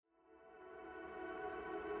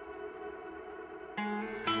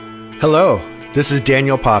Hello, this is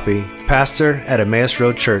Daniel Poppy, pastor at Emmaus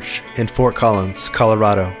Road Church in Fort Collins,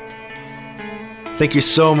 Colorado. Thank you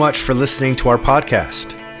so much for listening to our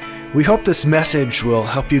podcast. We hope this message will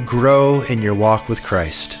help you grow in your walk with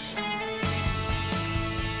Christ.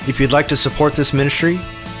 If you'd like to support this ministry,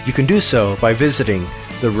 you can do so by visiting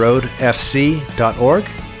theroadfc.org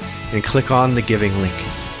and click on the giving link.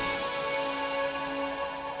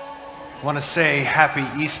 I want to say Happy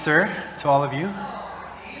Easter to all of you.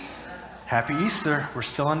 Happy Easter. We're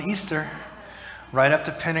still on Easter. Right up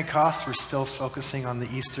to Pentecost, we're still focusing on the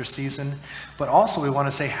Easter season. But also we want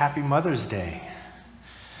to say Happy Mother's Day.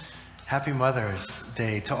 Happy Mother's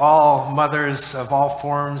Day. To all mothers of all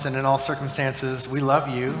forms and in all circumstances, we love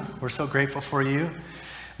you. We're so grateful for you.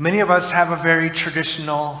 Many of us have a very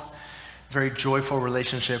traditional, very joyful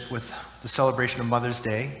relationship with the celebration of Mother's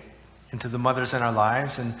Day and to the mothers in our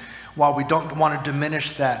lives. And while we don't want to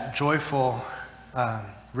diminish that joyful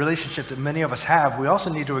relationship that many of us have, we also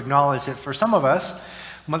need to acknowledge that for some of us,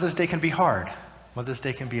 Mother's Day can be hard. Mother's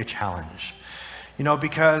Day can be a challenge,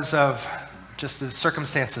 because of just the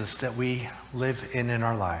circumstances that we live in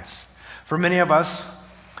our lives. For many of us,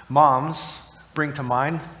 moms bring to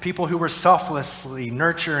mind people who were selflessly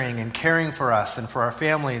nurturing and caring for us and for our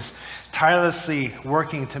families, tirelessly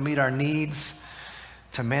working to meet our needs,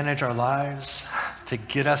 to manage our lives, to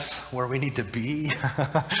get us where we need to be,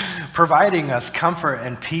 providing us comfort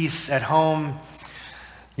and peace at home,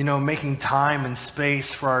 making time and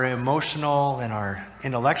space for our emotional and our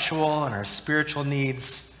intellectual and our spiritual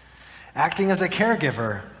needs, acting as a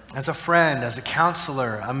caregiver, as a friend, as a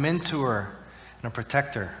counselor, a mentor, and a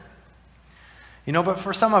protector. But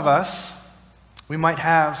for some of us, we might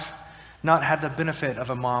have not had the benefit of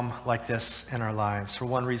a mom like this in our lives for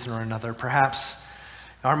one reason or another. Perhaps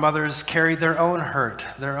our mothers carried their own hurt,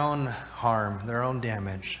 their own harm, their own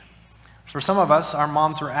damage. For some of us, our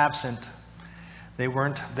moms were absent. They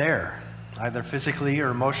weren't there, either physically or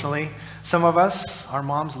emotionally. Some of us, our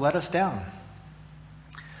moms let us down.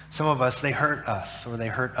 Some of us, they hurt us or they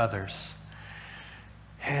hurt others.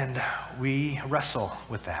 And we wrestle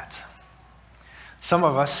with that. Some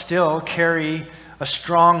of us still carry a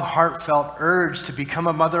strong, heartfelt urge to become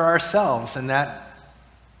a mother ourselves, and that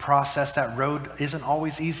process, that road isn't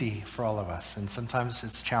always easy for all of us, and sometimes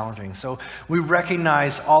it's challenging. So we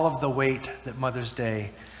recognize all of the weight that Mother's Day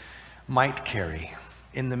might carry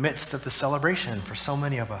in the midst of the celebration for so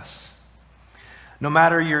many of us. No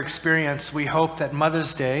matter your experience, we hope that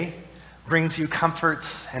Mother's Day brings you comfort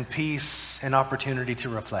and peace and opportunity to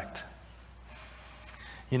reflect.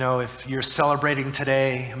 If you're celebrating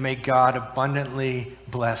today, may God abundantly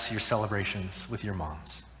bless your celebrations with your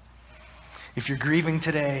moms. If you're grieving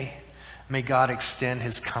today, may God extend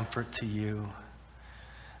his comfort to you.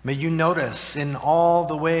 May you notice in all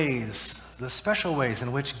the ways, the special ways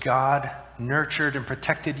in which God nurtured and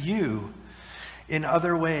protected you in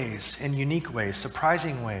other ways, in unique ways,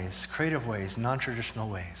 surprising ways, creative ways, non-traditional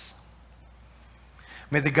ways.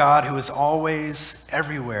 May the God who is always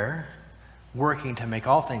everywhere, working to make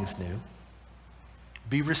all things new,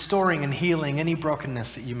 be restoring and healing any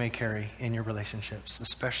brokenness that you may carry in your relationships,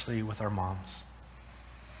 especially with our moms.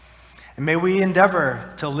 And may we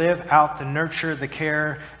endeavor to live out the nurture, the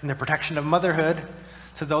care, and the protection of motherhood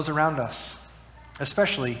to those around us,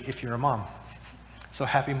 especially if you're a mom. So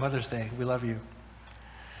happy Mother's Day. We love you.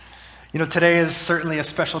 Today is certainly a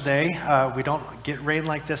special day. We don't get rain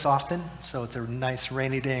like this often, so it's a nice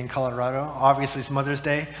rainy day in Colorado. Obviously, it's Mother's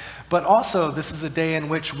Day, but also this is a day in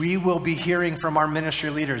which we will be hearing from our ministry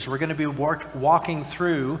leaders. We're going to be walking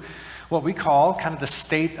through what we call kind of the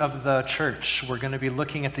state of the church. We're going to be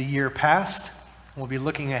looking at the year past. We'll be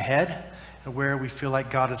looking ahead at where we feel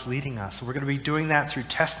like God is leading us. So we're going to be doing that through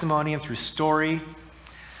testimony and through story.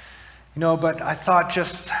 But I thought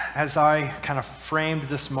just as I kind of framed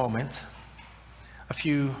this moment, a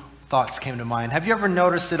few thoughts came to mind. Have you ever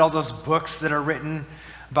noticed that all those books that are written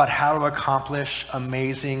about how to accomplish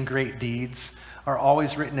amazing, great deeds are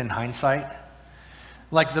always written in hindsight?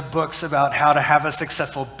 Like the books about how to have a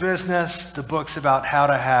successful business, the books about how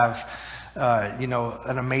to have,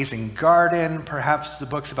 an amazing garden, perhaps the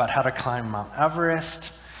books about how to climb Mount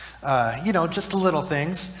Everest, just the little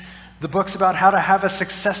things. The books about how to have a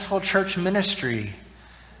successful church ministry.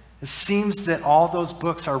 It seems that all those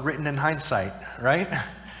books are written in hindsight, right?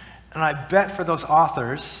 And I bet for those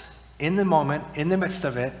authors, in the moment, in the midst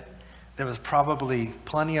of it, there was probably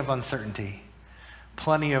plenty of uncertainty,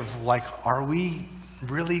 plenty of are we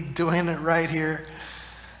really doing it right here?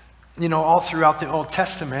 All throughout the Old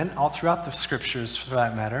Testament, all throughout the scriptures for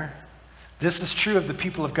that matter, this is true of the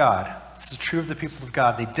people of God. This is true of the people of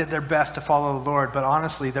God. They did their best to follow the Lord, but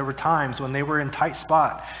honestly, there were times when they were in tight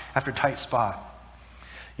spot after tight spot.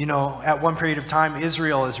 You know, at one period of time,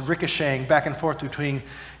 Israel is ricocheting back and forth between,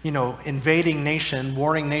 invading nation,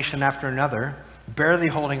 warring nation after another, barely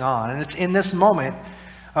holding on. And it's in this moment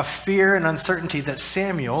of fear and uncertainty that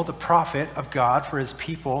Samuel, the prophet of God for his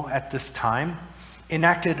people at this time,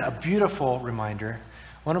 enacted a beautiful reminder,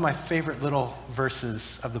 one of my favorite little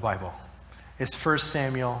verses of the Bible. It's 1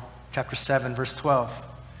 Samuel chapter 7, verse 12.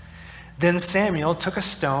 Then Samuel took a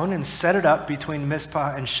stone and set it up between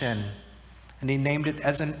Mizpah and Shin, and he named it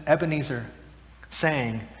as an Ebenezer,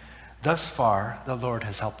 saying, "Thus far the Lord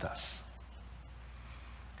has helped us."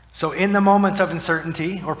 So in the moments of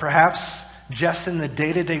uncertainty, or perhaps just in the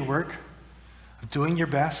day-to-day work of doing your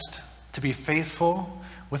best to be faithful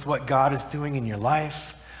with what God is doing in your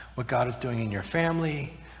life, what God is doing in your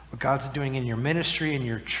family, what God's doing in your ministry, in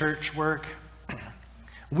your church work,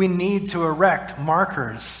 we need to erect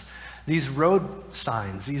markers, these road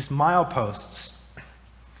signs, these mileposts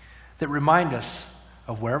that remind us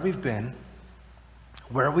of where we've been,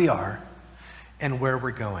 where we are, and where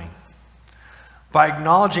we're going. By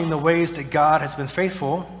acknowledging the ways that God has been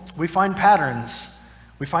faithful, we find patterns,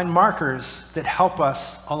 we find markers that help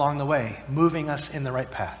us along the way, moving us in the right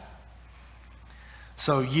path.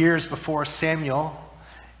 So years before Samuel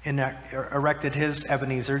erected his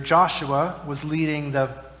Ebenezer, Joshua was leading the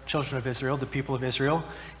children of Israel, the people of Israel,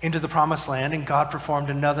 into the promised land, and God performed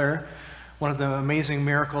one of the amazing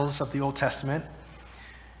miracles of the Old Testament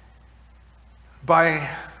by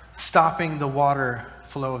stopping the water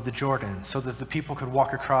flow of the Jordan so that the people could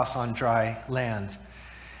walk across on dry land.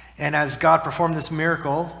 And as God performed this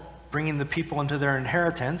miracle, bringing the people into their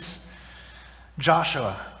inheritance,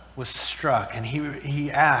 Joshua was struck, and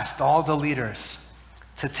he asked all the leaders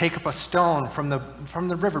to take up a stone from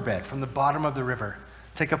the riverbed, from the bottom of the river,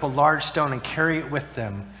 take up a large stone and carry it with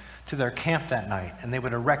them to their camp that night. And they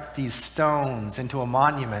would erect these stones into a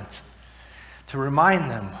monument to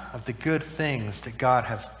remind them of the good things that God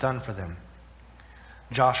has done for them.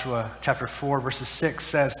 Joshua chapter 4, verses 6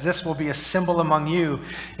 says, "This will be a symbol among you.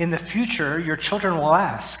 In the future, your children will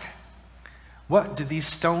ask, 'What do these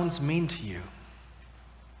stones mean to you?'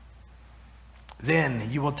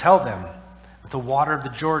 Then you will tell them that the water of the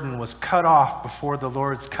Jordan was cut off before the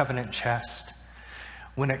Lord's covenant chest.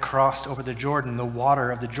 When it crossed over the Jordan, the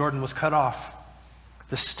water of the Jordan was cut off.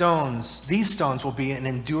 These stones will be an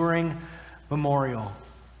enduring memorial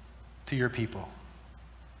to your people."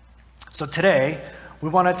 So today, we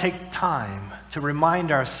want to take time to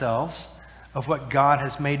remind ourselves of what God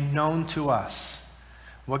has made known to us,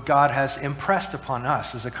 what God has impressed upon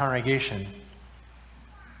us as a congregation.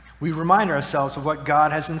 We remind ourselves of what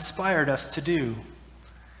God has inspired us to do,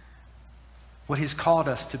 what he's called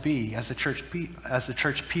us to be as a church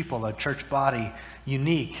people, a church body,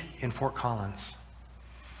 unique in Fort Collins.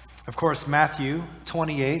 Of course, Matthew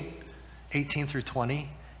 28, 18 through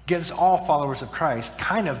 20, gives all followers of Christ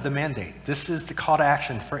kind of the mandate. This is the call to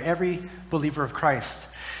action for every believer of Christ.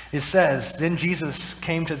 It says, "Then Jesus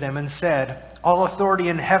came to them and said, 'All authority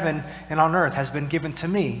in heaven and on earth has been given to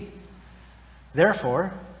me.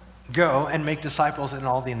 Therefore, go and make disciples in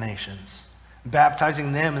all the nations,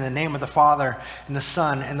 baptizing them in the name of the Father and the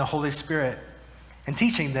Son and the Holy Spirit, and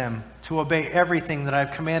teaching them to obey everything that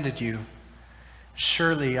I've commanded you.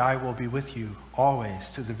 Surely I will be with you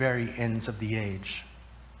always to the very ends of the age.'"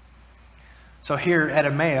 So here at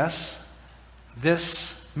Emmaus,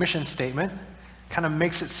 this mission statement kind of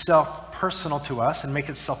makes itself personal to us and makes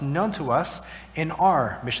itself known to us in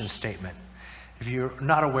our mission statement. If you're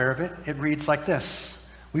not aware of it, it reads like this: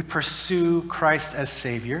 "We pursue Christ as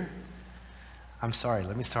Savior."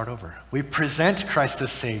 Let me start over. "We present Christ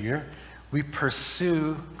as Savior, we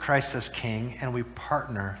pursue Christ as King, and we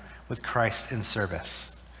partner with Christ in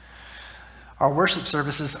service." Our worship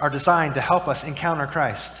services are designed to help us encounter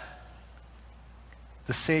Christ,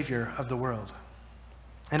 the Savior of the world.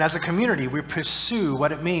 And as a community, we pursue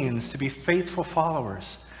what it means to be faithful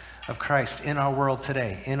followers of Christ in our world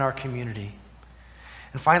today, in our community.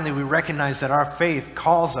 And finally, we recognize that our faith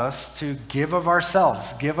calls us to give of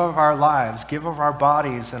ourselves, give of our lives, give of our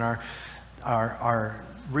bodies and our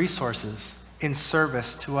resources in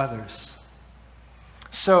service to others.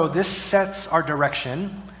 So this sets our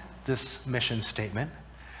direction, this mission statement,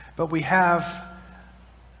 but we have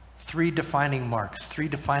three defining marks, three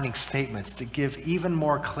defining statements to give even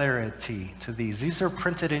more clarity to these. These are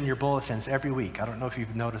printed in your bulletins every week. I don't know if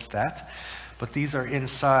you've noticed that, but these are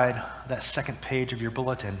inside that second page of your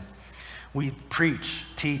bulletin. We preach,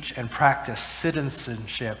 teach, and practice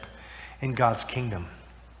citizenship in God's kingdom.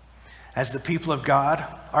 As the people of God,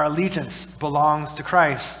 our allegiance belongs to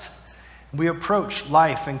Christ, We approach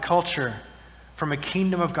life and culture from a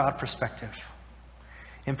kingdom of God perspective.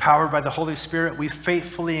 Empowered by the Holy Spirit, we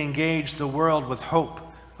faithfully engage the world with hope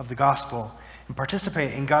of the gospel and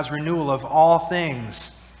participate in God's renewal of all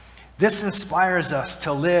things. This inspires us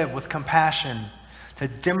to live with compassion, to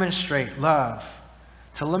demonstrate love,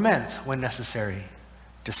 to lament when necessary,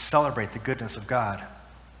 to celebrate the goodness of God.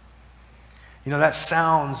 That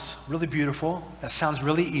sounds really beautiful. That sounds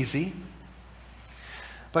really easy.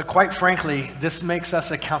 But quite frankly, this makes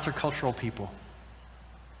us a countercultural people.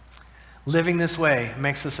 Living this way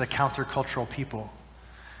makes us a countercultural people.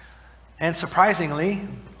 And surprisingly,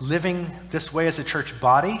 living this way as a church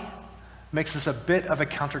body makes us a bit of a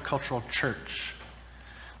countercultural church.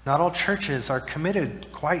 Not all churches are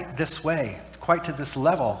committed quite this way, quite to this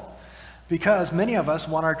level, because many of us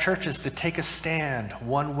want our churches to take a stand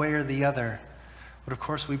one way or the other. But of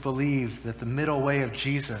course, we believe that the middle way of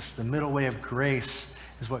Jesus, the middle way of grace,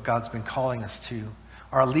 is what God's been calling us to.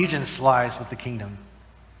 Our allegiance lies with the kingdom.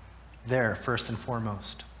 There, first and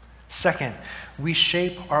foremost. Second, we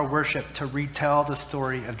shape our worship to retell the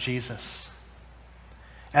story of Jesus.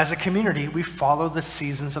 As a community, we follow the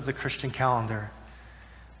seasons of the Christian calendar.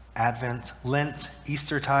 Advent, Lent,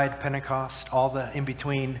 Eastertide, Pentecost, all the in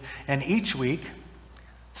between. And each week,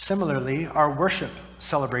 similarly, our worship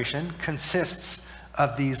celebration consists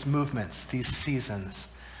of these movements, these seasons.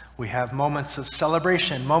 We have moments of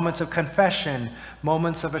celebration, moments of confession,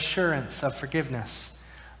 moments of assurance, of forgiveness,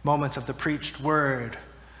 moments of the preached word,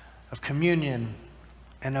 of communion,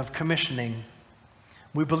 and of commissioning.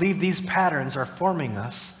 We believe these patterns are forming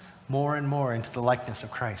us more and more into the likeness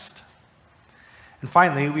of Christ. And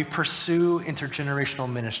finally, we pursue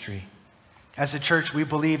intergenerational ministry. As a church, we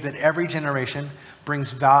believe that every generation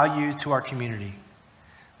brings value to our community.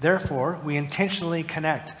 Therefore, we intentionally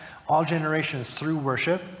connect all generations through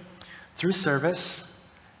worship, through service,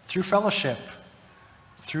 through fellowship,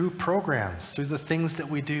 through programs, through the things that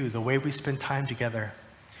we do, the way we spend time together.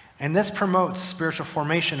 And this promotes spiritual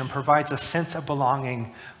formation and provides a sense of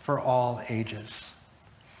belonging for all ages.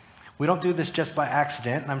 We don't do this just by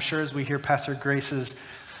accident, and I'm sure as we hear Pastor Grace's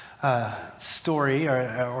story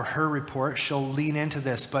or her report, she'll lean into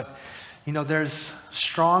this. But, there's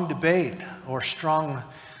strong debate or strong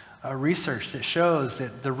research that shows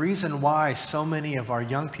that the reason why so many of our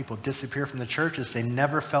young people disappear from the church is they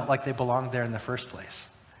never felt like they belonged there in the first place.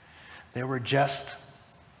 They were just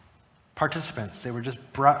participants. They were just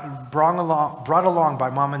brought along by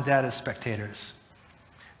mom and dad as spectators.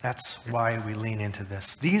 That's why we lean into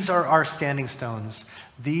this. These are our standing stones.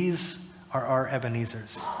 These are our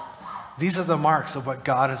Ebenezers. These are the marks of what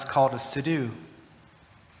God has called us to do.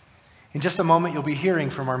 In just a moment, you'll be hearing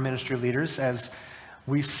from our ministry leaders as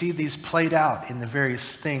we see these played out in the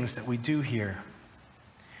various things that we do here.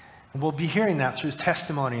 And we'll be hearing that through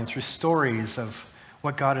testimony and through stories of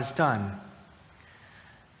what God has done.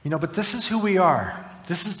 But this is who we are.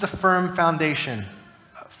 This is the firm foundation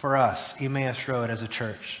for us, Emmaus Road, as a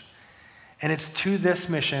church. And it's to this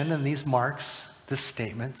mission and these marks, these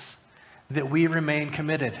statements, that we remain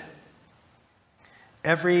committed.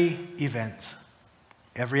 Every event,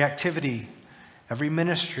 every activity, every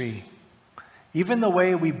ministry, even the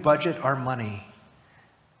way we budget our money,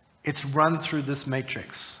 it's run through this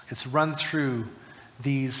matrix. It's run through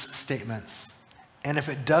these statements. And if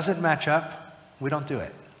it doesn't match up, we don't do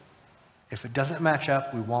it. If it doesn't match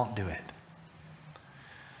up, we won't do it.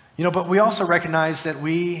 But we also recognize that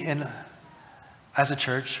we, as a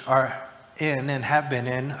church, are in and have been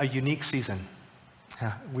in a unique season.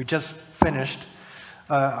 We just finished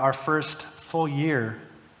our first full year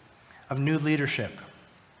of new leadership.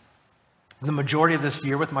 The majority of this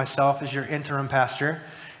year with myself as your interim pastor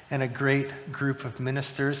and a great group of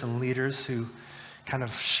ministers and leaders who kind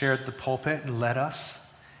of shared the pulpit and led us.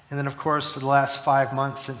 And then, of course, for the last 5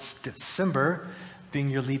 months since December, being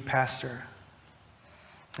your lead pastor.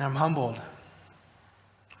 And I'm humbled.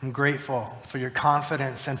 I'm grateful for your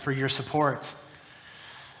confidence and for your support.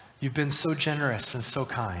 You've been so generous and so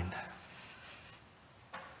kind.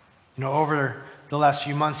 Over the last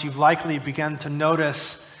few months, you've likely begun to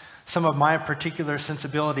notice some of my particular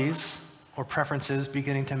sensibilities or preferences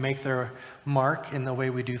beginning to make their mark in the way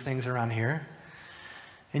we do things around here.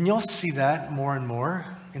 And you'll see that more and more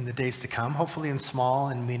in the days to come, hopefully in small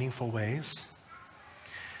and meaningful ways.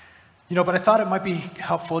 But I thought it might be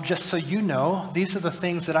helpful just so you know, these are the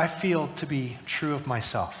things that I feel to be true of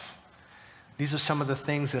myself. These are some of the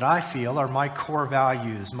things that I feel are my core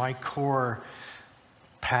values, my core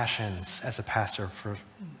passions as a pastor,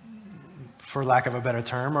 for lack of a better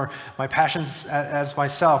term, or my passions as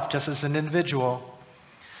myself, just as an individual.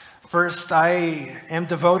 First, I am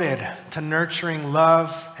devoted to nurturing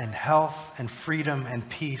love and health and freedom and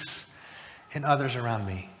peace in others around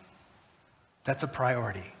me. That's a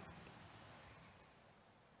priority.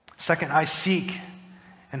 Second, I seek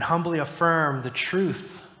and humbly affirm the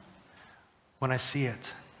truth when I see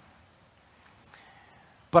it.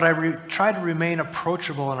 But I try to remain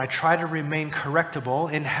approachable, and I try to remain correctable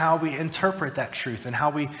in how we interpret that truth and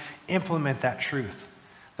how we implement that truth.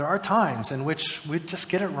 There are times in which we just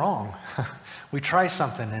get it wrong. We try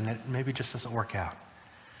something and it maybe just doesn't work out.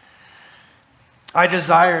 I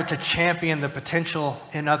desire to champion the potential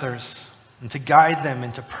in others and to guide them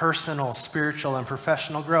into personal, spiritual, and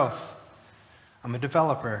professional growth. I'm a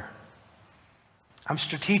developer. I'm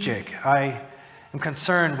strategic. I am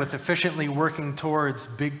concerned with efficiently working towards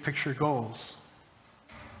big picture goals.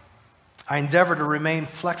 I endeavor to remain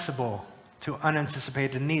flexible to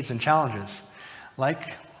unanticipated needs and challenges,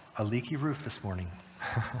 like a leaky roof this morning.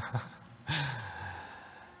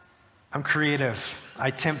 I'm creative. I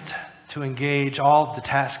attempt to engage all the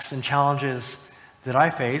tasks and challenges that I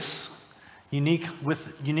face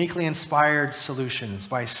with uniquely inspired solutions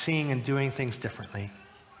by seeing and doing things differently.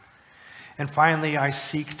 And finally, I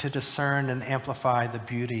seek to discern and amplify the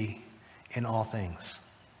beauty in all things.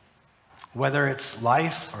 Whether it's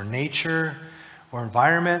life or nature or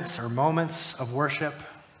environments or moments of worship.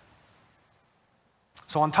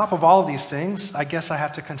 So on top of all of these things, I guess I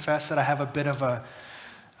have to confess that I have a bit of a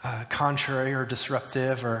contrary or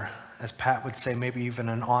disruptive, or as Pat would say, maybe even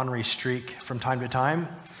an ornery streak from time to time.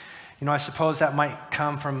 You know, I suppose that might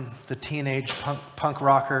come from the teenage punk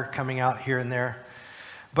rocker coming out here and there.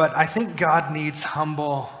 But I think God needs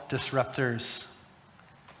humble disruptors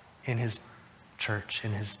in his church,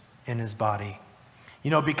 in his body.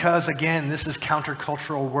 You know, because again, this is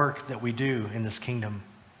countercultural work that we do in this kingdom.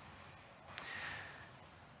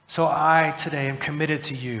 So I today am committed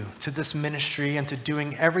to you, to this ministry, and to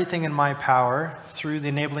doing everything in my power through the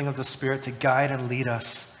enabling of the Spirit to guide and lead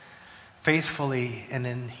us faithfully and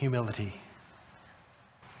in humility.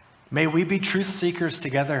 May we be truth seekers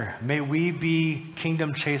together. May we be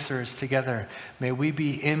kingdom chasers together. May we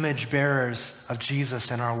be image bearers of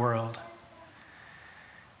Jesus in our world.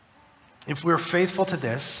 If we're faithful to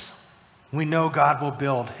this, we know God will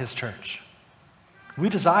build his church. We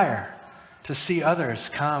desire to see others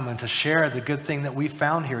come and to share the good thing that we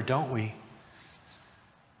found here, don't we?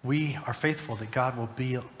 We are faithful that God will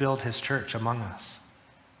build his church among us.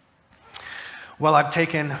 Well, I've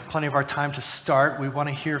taken plenty of our time to start. We want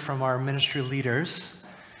to hear from our ministry leaders,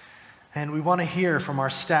 and we want to hear from our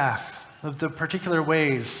staff of the particular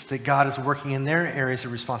ways that God is working in their areas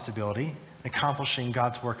of responsibility, accomplishing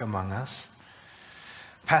God's work among us.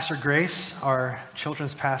 Pastor Grace, our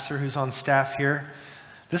children's pastor who's on staff here,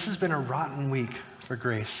 this has been a rotten week for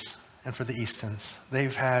Grace and for the Eastons.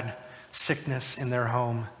 They've had sickness in their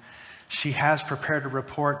home. She has prepared a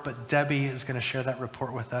report, but Debbie is going to share that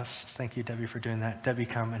report with us. Thank you, Debbie, for doing that. Debbie,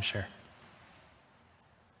 come and share.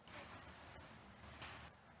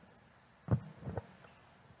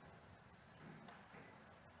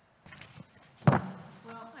 Well,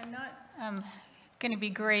 I'm not going to be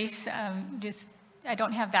Grace. I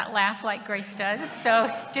don't have that laugh like Grace does,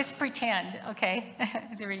 so just pretend, okay,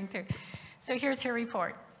 as you're reading through. So here's her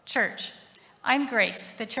report. Church, I'm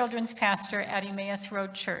Grace, the children's pastor at Emmaus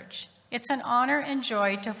Road Church. It's an honor and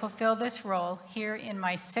joy to fulfill this role here in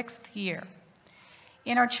my 6th year.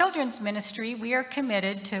 In our children's ministry, we are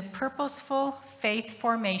committed to purposeful faith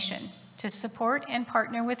formation to support and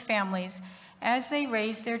partner with families as they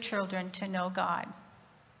raise their children to know God.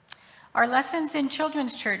 Our lessons in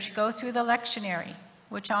children's church go through the lectionary,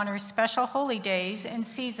 which honors special holy days and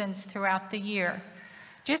seasons throughout the year,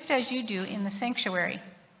 just as you do in the sanctuary.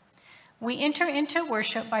 We enter into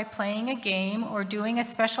worship by playing a game or doing a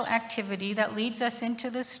special activity that leads us into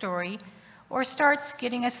the story or starts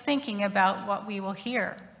getting us thinking about what we will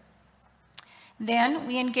hear. Then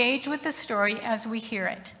we engage with the story as we hear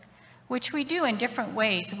it, which we do in different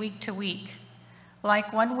ways week to week.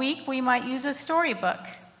 Like one week, we might use a storybook,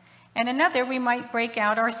 and another we might break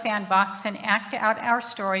out our sandbox and act out our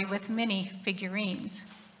story with mini figurines.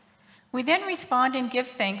 We then respond and give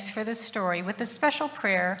thanks for the story with a special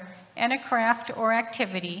prayer and a craft or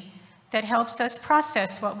activity that helps us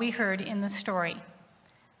process what we heard in the story.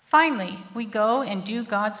 Finally, we go and do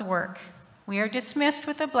God's work. We are dismissed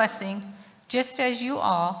with a blessing, just as you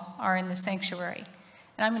all are in the sanctuary.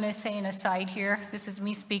 And I'm going to say an aside here. This is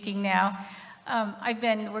me speaking now. I've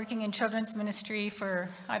been working in children's ministry for,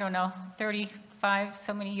 35,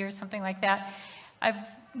 so many years, something like that. I've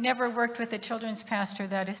never worked with a children's pastor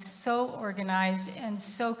that is so organized and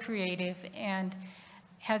so creative and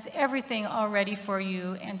has everything all ready for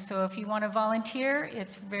you. And so if you want to volunteer,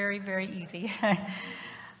 it's very, very easy.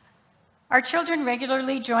 Our children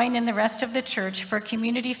regularly join in the rest of the church for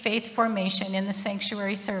community faith formation in the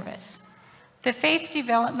sanctuary service. The faith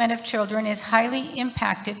development of children is highly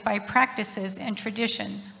impacted by practices and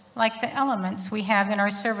traditions, like the elements we have in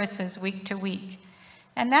our services week to week.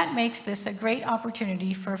 And that makes this a great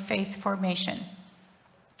opportunity for faith formation.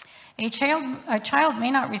 A child may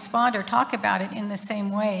not respond or talk about it in the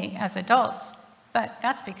same way as adults, but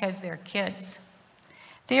that's because they're kids.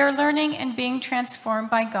 They are learning and being transformed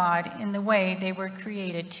by God in the way they were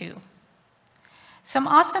created to. Some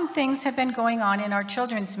awesome things have been going on in our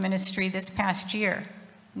children's ministry this past year.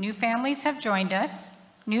 New families have joined us,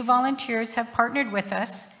 new volunteers have partnered with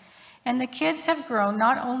us, and the kids have grown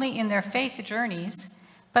not only in their faith journeys,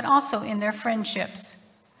 but also in their friendships.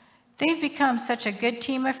 They've become such a good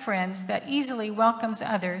team of friends that easily welcomes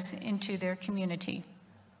others into their community.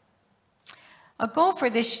 A goal for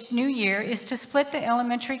this new year is to split the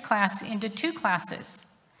elementary class into 2 classes.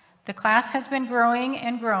 The class has been growing,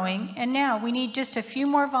 and now we need just a few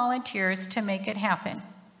more volunteers to make it happen.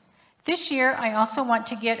 This year, I also want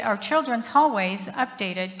to get our children's hallways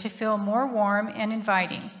updated to feel more warm and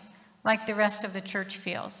inviting, like the rest of the church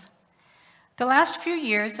feels. The last few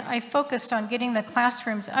years, I've focused on getting the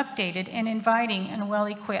classrooms updated and inviting and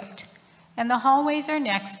well-equipped, and the hallways are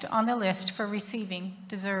next on the list for receiving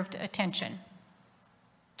deserved attention.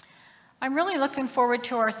 I'm really looking forward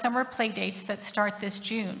to our summer play dates that start this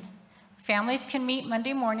June. Families can meet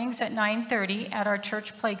Monday mornings at 9:30 at our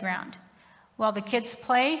church playground. While the kids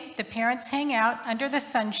play, the parents hang out under the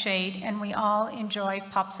sunshade, and we all enjoy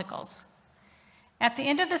popsicles. At the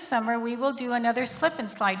end of the summer, we will do another slip and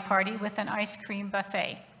slide party with an ice cream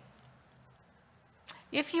buffet.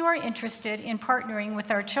 If you are interested in partnering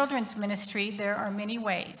with our children's ministry, there are many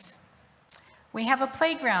ways. We have a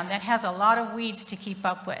playground that has a lot of weeds to keep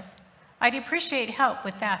up with. I'd appreciate help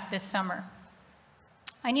with that this summer.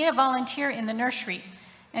 I need a volunteer in the nursery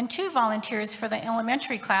and 2 volunteers for the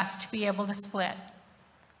elementary class to be able to split.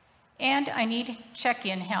 And I need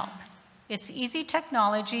check-in help. It's easy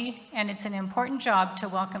technology, and it's an important job to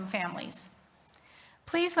welcome families.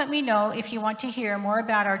 Please let me know if you want to hear more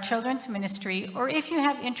about our children's ministry or if you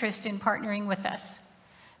have interest in partnering with us.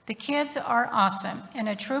 The kids are awesome and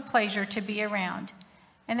a true pleasure to be around,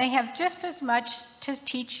 and they have just as much to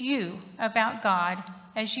teach you about God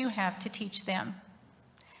as you have to teach them.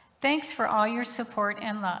 Thanks for all your support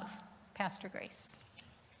and love. Pastor Grace.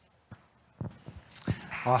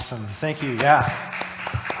 Awesome. Thank you. Yeah.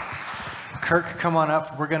 Kirk, come on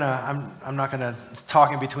up. I'm not gonna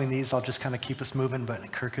talk in between these. I'll just kind of keep us moving,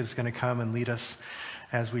 but Kirk is gonna come and lead us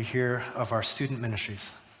as we hear of our student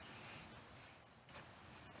ministries.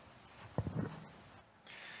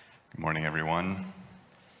 Good morning, everyone.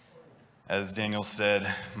 As Daniel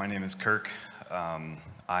said, my name is Kirk. I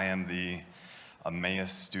am the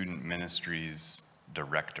Emmaus Student Ministries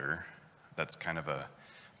Director. That's kind of a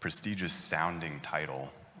prestigious sounding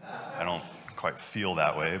title. I don't quite feel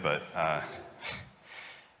that way, but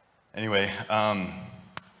anyway,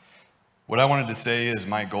 what I wanted to say is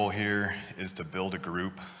my goal here is to build a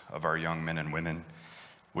group of our young men and women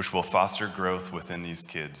which will foster growth within these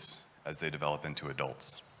kids as they develop into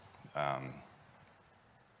adults. I'm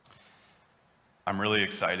really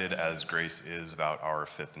excited, as Grace is, about our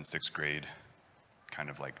 5th and 6th grade kind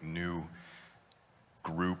of like new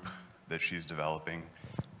group that she's developing.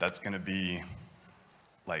 That's going to be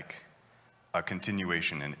like a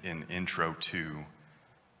continuation, an intro to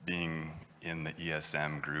being in the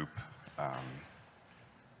ESM group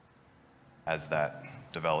as that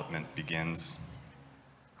development begins.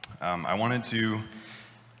 I wanted to,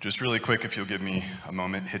 just really quick, if you'll give me a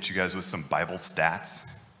moment, hit you guys with some Bible stats,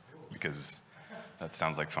 because that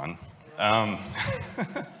sounds like fun.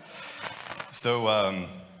 So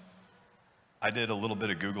I did a little bit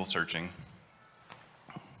of Google searching.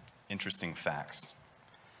 Interesting facts.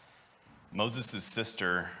 Moses'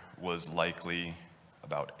 sister was likely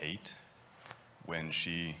about 8 when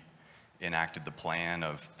she enacted the plan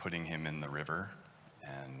of putting him in the river,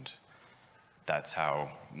 and that's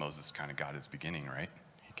how Moses kind of got his beginning, right?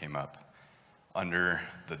 He came up under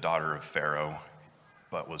the daughter of Pharaoh,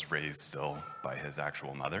 but was raised still by his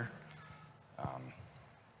actual mother.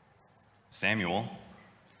 Samuel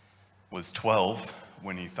was 12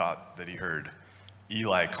 when he thought that he heard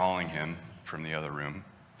Eli calling him from the other room,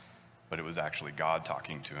 but it was actually God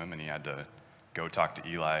talking to him, and he had to go talk to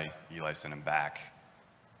Eli. Eli sent him back,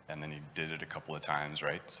 and then he did it a couple of times,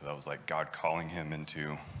 right? So that was like God calling him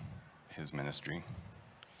into his ministry.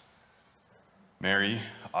 Mary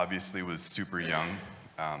obviously was super young,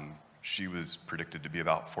 She was predicted to be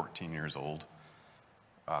about 14 years old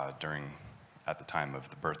at the time of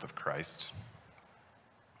the birth of Christ.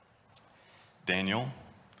 Daniel,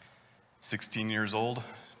 16 years old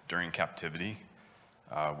during captivity.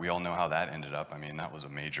 We all know how that ended up. I mean, that was a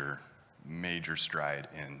major stride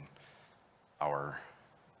in our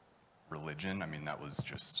religion. I mean, that was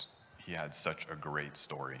just, he had such a great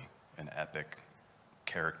story, an epic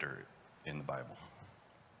character in the Bible.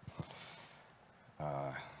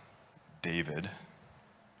 David,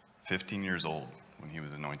 15 years old when he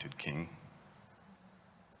was anointed king.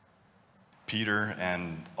 Peter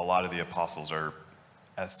and a lot of the apostles are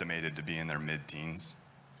estimated to be in their mid-teens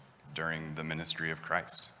during the ministry of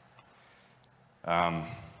Christ. All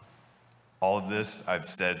of this I've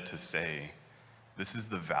said to say, this is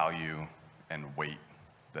the value and weight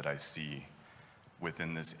that I see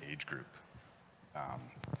within this age group.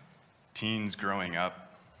 Teens growing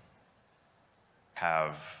up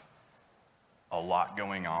have a lot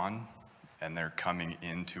going on, and they're coming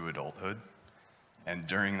into adulthood. And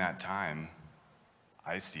during that time,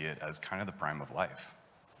 I see it as kind of the prime of life.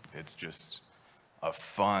 It's just a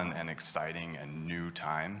fun and exciting and new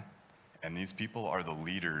time. And these people are the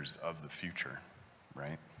leaders of the future,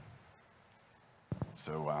 right?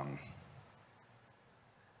 So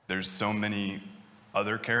there's so many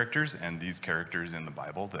other characters and these characters in the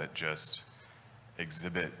Bible that just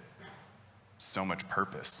exhibit so much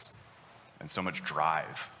purpose and so much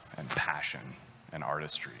drive and passion and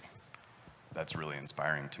artistry. That's really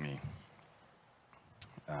inspiring to me.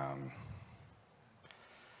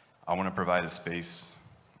 I want to provide a space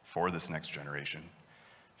for this next generation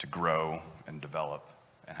to grow and develop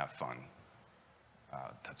and have fun.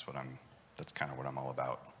 That's kind of what I'm all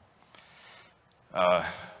about.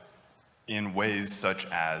 In ways such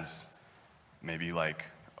as maybe like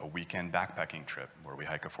a weekend backpacking trip where we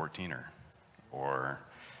hike a 14er, or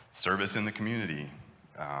service in the community,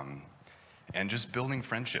 and just building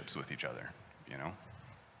friendships with each other, you know?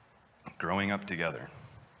 Growing up together,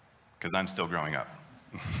 because I'm still growing up.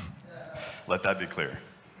 Let that be clear.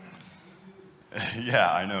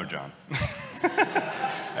 Yeah, I know, John.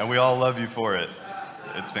 And we all love you for it.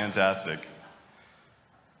 It's fantastic.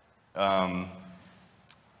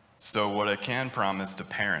 So what I can promise to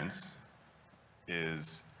parents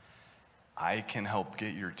is I can help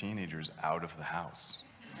get your teenagers out of the house.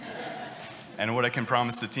 And what I can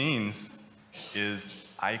promise to teens is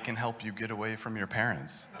I can help you get away from your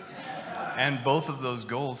parents. And both of those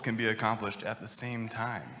goals can be accomplished at the same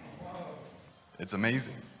time. It's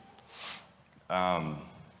amazing.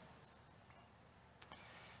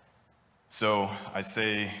 So I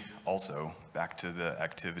say also, back to the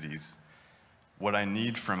activities, what I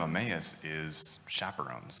need from Emmaus is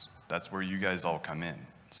chaperones. That's where you guys all come in.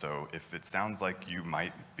 So if it sounds like you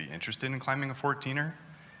might be interested in climbing a 14er,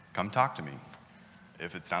 come talk to me.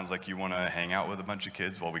 If it sounds like you want to hang out with a bunch of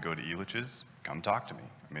kids while we go to Elitch's, come talk to me.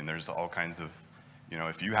 I mean, there's all kinds of,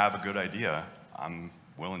 if you have a good idea, I'm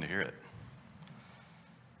willing to hear it.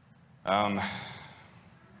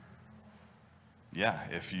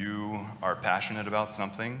 If you are passionate about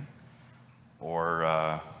something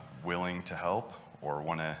or willing to help or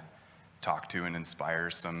want to talk to and inspire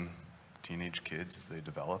some teenage kids as they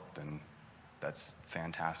develop, then that's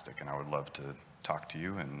fantastic, and I would love to talk to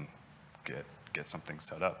you and get something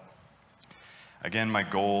set up. Again, my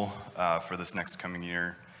goal for this next coming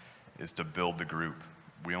year is to build the group.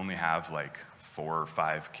 We only have like 4 or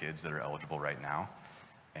 5 kids that are eligible right now,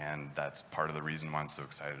 and that's part of the reason why I'm so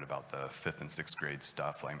excited about the 5th and 6th grade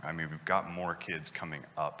stuff. I mean, we've got more kids coming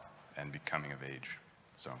up and becoming of age,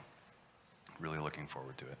 so really looking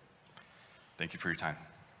forward to it. Thank you for your time.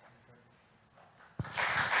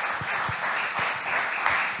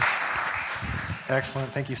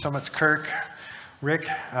 Excellent. Thank you so much, Kirk. Rick,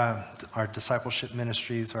 our discipleship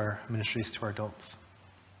ministries are ministries to our adults.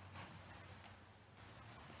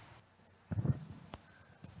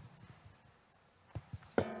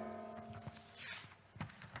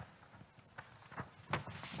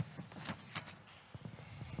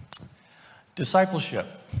 Discipleship.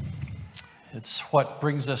 It's what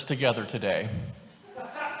brings us together today.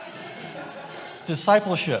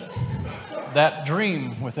 Discipleship, that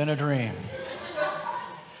dream within a dream.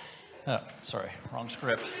 Sorry, wrong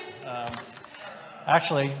script.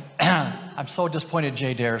 Actually, I'm so disappointed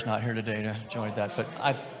Jay Dare's not here today to join that, but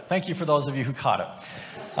I thank you for those of you who caught it.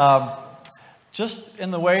 Just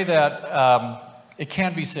in the way that it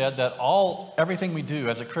can be said that everything we do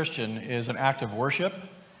as a Christian is an act of worship,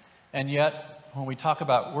 and yet when we talk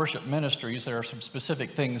about worship ministries, there are some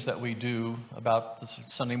specific things that we do about the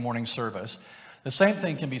Sunday morning service. The same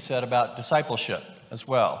thing can be said about discipleship as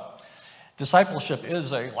well. Discipleship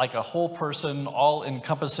is like a whole person,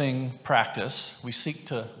 all-encompassing practice. We seek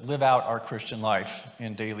to live out our Christian life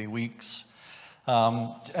in daily weeks.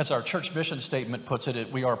 As our church mission statement puts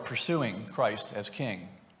it, we are pursuing Christ as King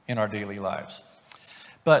in our daily lives.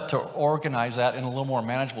 But to organize that in a little more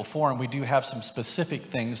manageable form, we do have some specific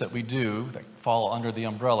things that we do that fall under the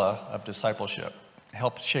umbrella of discipleship,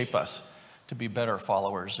 help shape us to be better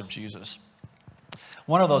followers of Jesus.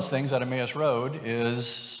 One of those things at Emmaus Road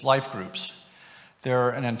is life groups. They're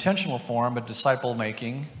an intentional form of disciple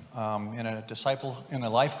making. In a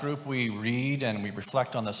life group, we read and we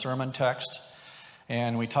reflect on the sermon text,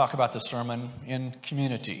 and we talk about the sermon in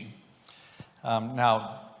community.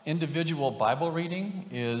 Now, individual Bible reading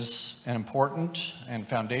is an important and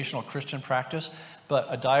foundational Christian practice, but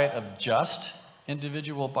a diet of just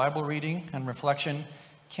individual Bible reading and reflection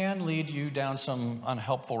can lead you down some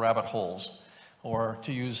unhelpful rabbit holes, or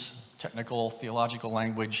to use technical theological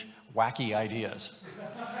language, wacky ideas.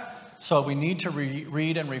 So we need to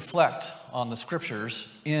read and reflect on the scriptures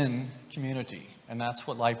in community, and that's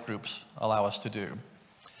what life groups allow us to do.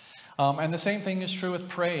 And the same thing is true with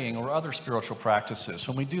praying or other spiritual practices.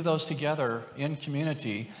 When we do those together in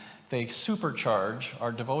community, they supercharge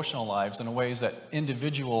our devotional lives in ways that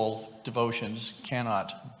individual devotions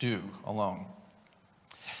cannot do alone.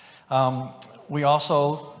 We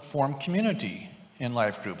also form community in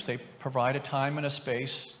life groups. They provide a time and a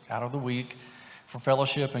space out of the week for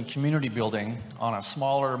fellowship and community building on a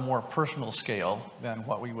smaller, more personal scale than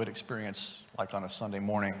what we would experience like on a Sunday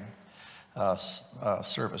morning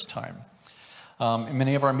service time.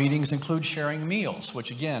 Many of our meetings include sharing meals,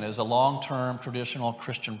 which again is a long-term traditional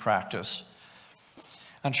Christian practice.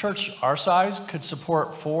 And church our size could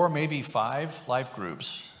support 4, maybe 5 life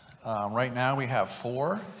groups. Right now we have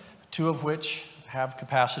 4, 2 of which have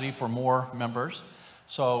capacity for more members.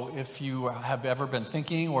 So if you have ever been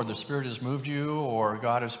thinking, or the Spirit has moved you, or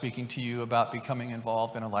God is speaking to you about becoming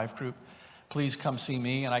involved in a life group, please come see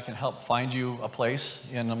me and I can help find you a place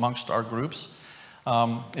in amongst our groups.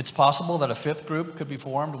 It's possible that a 5th group could be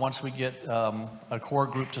formed once we get a core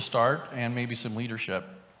group to start and maybe some leadership.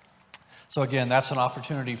 So again, that's an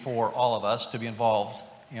opportunity for all of us to be involved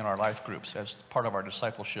in our life groups as part of our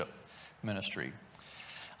discipleship ministry.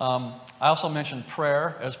 I also mentioned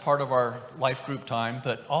prayer as part of our life group time,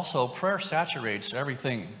 but also prayer saturates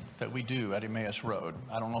everything that we do at Emmaus Road.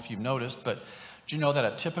 I don't know if you've noticed, but do you know that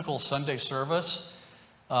a typical Sunday service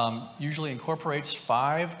usually incorporates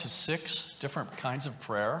 5 to 6 different kinds of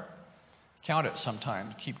prayer? Count it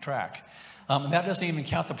sometime, keep track. And that doesn't even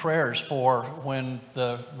count the prayers for when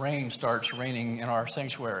the rain starts raining in our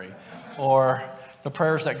sanctuary, or the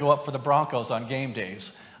prayers that go up for the Broncos on game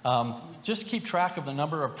days. Just keep track of the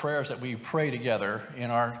number of prayers that we pray together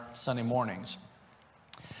in our Sunday mornings.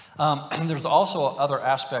 There's also other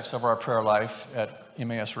aspects of our prayer life at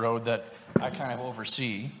Emmaus Road that I kind of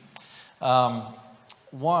oversee.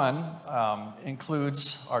 One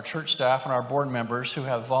includes our church staff and our board members who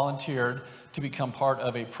have volunteered to become part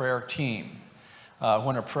of a prayer team.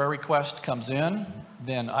 When a prayer request comes in,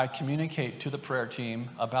 then I communicate to the prayer team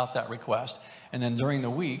about that request. And then during the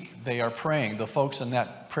week, they are praying. The folks in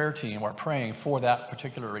that prayer team are praying for that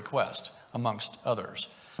particular request, amongst others.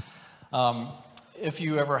 If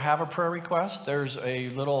you ever have a prayer request, there's a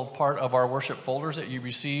little part of our worship folders that you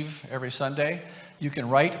receive every Sunday. You can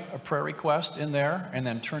write a prayer request in there and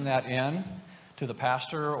then turn that in to the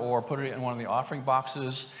pastor or put it in one of the offering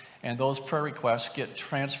boxes. And those prayer requests get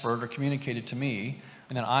transferred or communicated to me.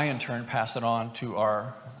 And then I, in turn, pass it on to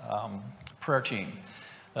our prayer team.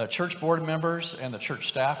 Church board members and the church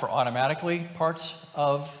staff are automatically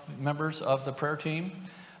members of the prayer team.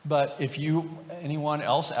 But if anyone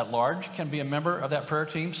else at large can be a member of that prayer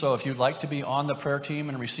team. So if you'd like to be on the prayer team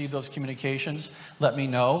and receive those communications, let me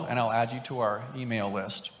know and I'll add you to our email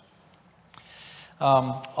list.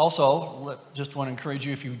 Also, just want to encourage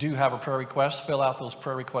you, if you do have a prayer request, fill out those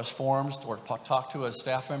prayer request forms or talk to a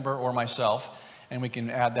staff member or myself, and we can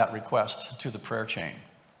add that request to the prayer chain.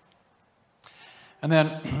 And then,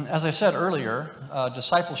 as I said earlier,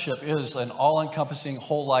 discipleship is an all-encompassing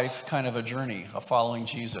whole life kind of a journey of following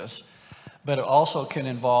Jesus. But it also can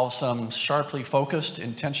involve some sharply focused,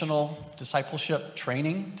 intentional discipleship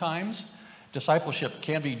training times. Discipleship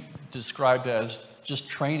can be described as just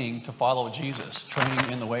training to follow Jesus,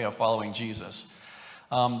 training in the way of following Jesus.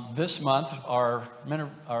 This month, our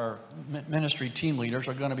ministry team leaders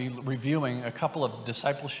are going to be reviewing a couple of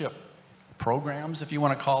discipleship programs, if you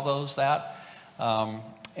want to call those that.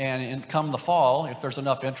 And come the fall, if there's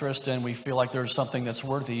enough interest and we feel like there's something that's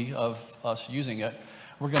worthy of us using it,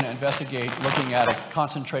 we're going to investigate looking at a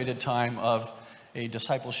concentrated time of a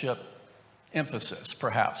discipleship emphasis,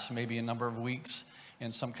 perhaps, maybe a number of weeks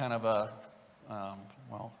in some kind of a,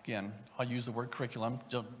 well, again, I'll use the word curriculum.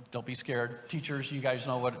 Don't be scared. Teachers, you guys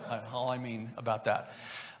know what all I mean about that.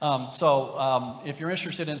 If you're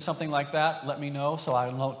interested in something like that, let me know so I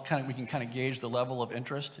know we can kind of gauge the level of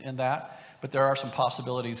interest in that. But there are some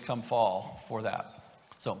possibilities come fall for that.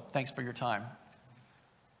 So thanks for your time.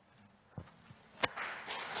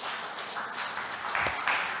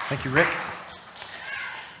 Thank you, Rick.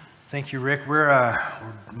 Thank you, Rick. We're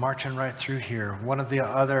marching right through here. One of the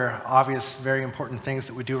other obvious, very important things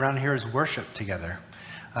that we do around here is worship together.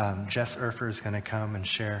 Jess Erfer is going to come and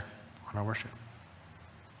share on our worship.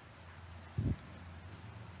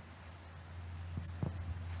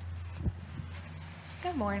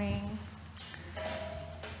 Good morning.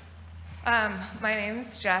 My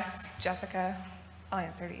name's Jessica. I'll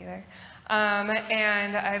answer to either.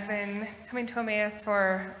 And I've been coming to Emmaus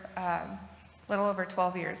for a little over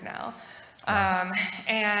 12 years now.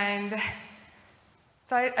 And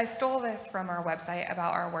so I stole this from our website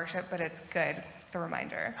about our worship, but it's good. It's a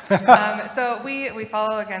reminder. So we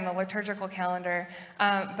follow, again, the liturgical calendar,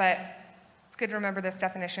 but it's good to remember this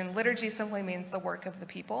definition. Liturgy simply means the work of the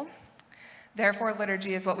people. Therefore,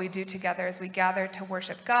 liturgy is what we do together as we gather to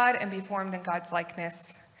worship God and be formed in God's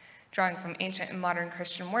likeness. Drawing from ancient and modern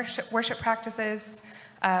Christian worship practices,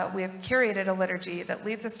 we have curated a liturgy that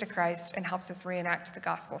leads us to Christ and helps us reenact the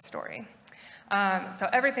gospel story. So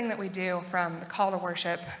everything that we do, from the call to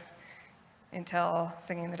worship until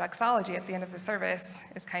singing the doxology at the end of the service,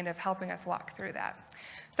 is kind of helping us walk through that.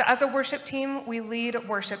 So as a worship team, we lead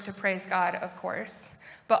worship to praise God, of course,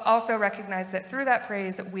 but also recognize that through that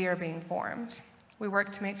praise, we are being formed. We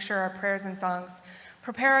work to make sure our prayers and songs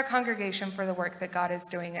prepare our congregation for the work that God is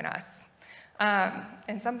doing in us.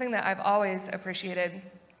 And something that I've always appreciated,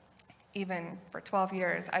 even for 12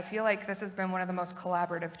 years, I feel like this has been one of the most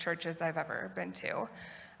collaborative churches I've ever been to.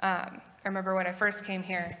 I remember when I first came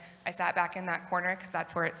here, I sat back in that corner because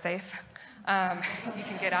that's where it's safe. You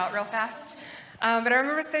can get out real fast. But I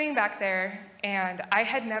remember sitting back there, and I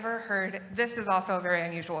had never heard, this is also a very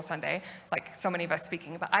unusual Sunday, like so many of us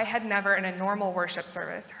speaking, but I had never in a normal worship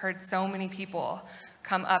service heard so many people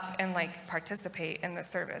come up and participate in the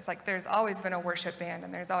service. There's always been a worship band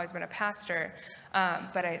and there's always been a pastor,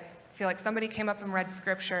 but I feel like somebody came up and read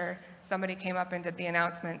scripture, somebody came up and did the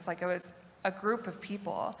announcements, it was a group of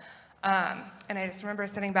people. And I just remember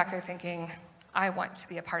sitting back there thinking, I want to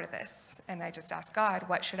be a part of this. And I just asked God,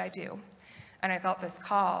 what should I do? And I felt this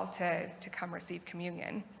call to come receive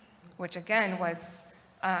communion, which again was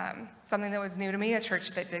something that was new to me, a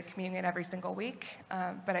church that did communion every single week,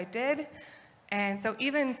 but I did. And so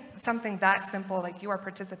even something that simple, you are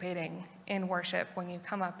participating in worship when you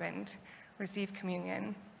come up and receive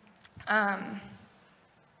communion.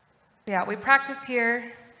 We practice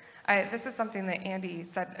here. This is something that Andy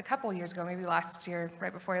said a couple years ago, maybe last year,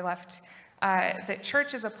 right before he left, that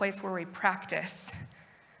church is a place where we practice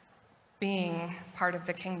being part of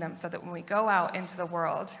the kingdom so that when we go out into the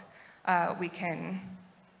world, we can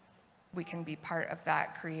be part of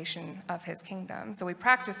that creation of his kingdom. So we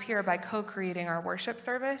practice here by co-creating our worship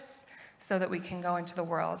service so that we can go into the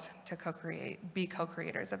world to be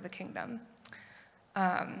co-creators of the kingdom.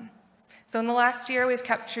 So in the last year, we've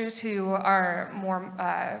kept true to our more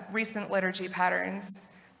recent liturgy patterns.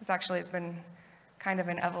 This actually has been kind of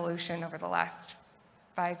an evolution over the last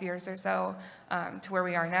 5 years or so to where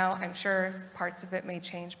we are now. I'm sure parts of it may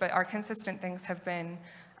change, but our consistent things have been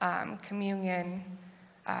communion.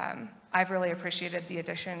 I've really appreciated the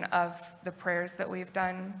addition of the prayers that we've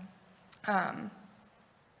done.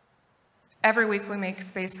 Every week we make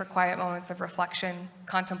space for quiet moments of reflection,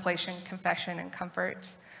 contemplation, confession, and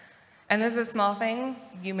comfort. And this is a small thing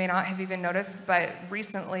you may not have even noticed, but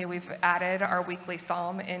recently we've added our weekly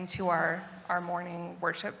psalm into our morning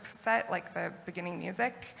worship set, the beginning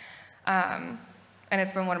music. And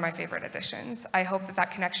it's been one of my favorite additions. I hope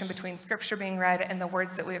that connection between scripture being read and the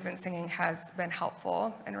words that we have been singing has been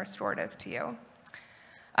helpful and restorative to you.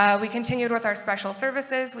 We continued with our special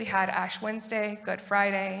services. We had Ash Wednesday, Good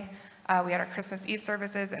Friday. We had our Christmas Eve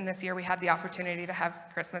services, and this year we had the opportunity to have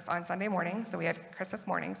Christmas on Sunday morning, so we had Christmas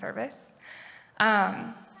morning service.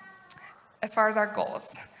 As far as our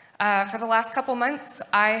goals, for the last couple months,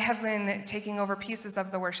 I have been taking over pieces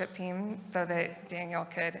of the worship team so that Daniel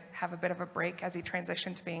could have a bit of a break as he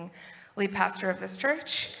transitioned to being lead pastor of this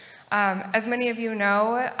church. As many of you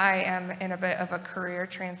know, I am in a bit of a career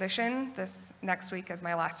transition. This next week is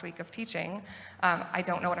my last week of teaching. I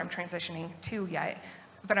don't know what I'm transitioning to yet,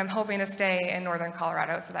 but I'm hoping to stay in northern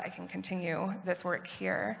Colorado so that I can continue this work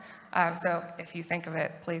here. So if you think of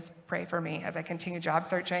it, please pray for me as I continue job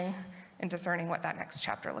searching and discerning what that next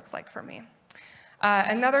chapter looks like for me.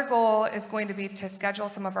 Another goal is going to be to schedule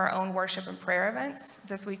some of our own worship and prayer events.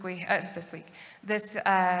 This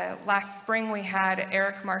last spring we had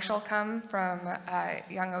Eric Marshall come from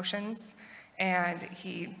Young Oceans, and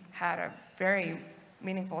he had a very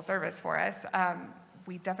meaningful service for us.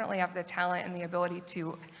 We definitely have the talent and the ability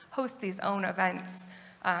to host these own events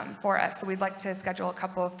for us. So we'd like to schedule a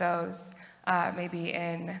couple of those maybe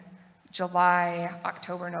in July,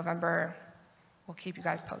 October, November. We'll keep you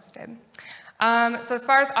guys posted. So as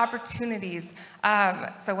far as opportunities,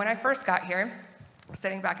 so when I first got here,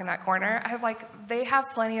 sitting back in that corner, I was like, they have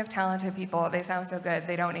plenty of talented people. They sound so good.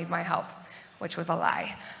 They don't need my help, which was a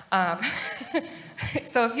lie.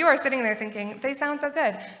 So if you are sitting there thinking, they sound so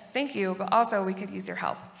good, thank you, but also we could use your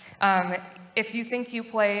help. If you think you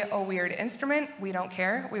play a weird instrument, we don't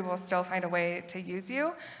care. We will still find a way to use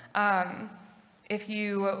you. If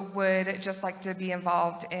you would just like to be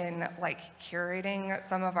involved in like curating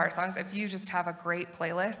some of our songs, if you just have a great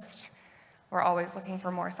playlist, we're always looking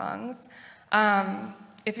for more songs.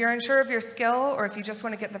 If you're unsure of your skill, or if you just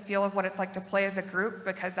want to get the feel of what it's like to play as a group,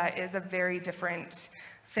 because that is a very different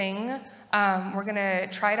thing, we're going to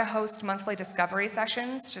try to host monthly discovery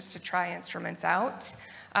sessions just to try instruments out.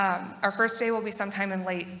 Our first day will be sometime in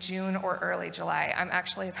late June or early July. I'm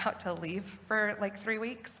actually about to leave for like 3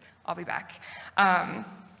 weeks. I'll be back.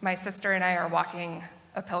 My sister and I are walking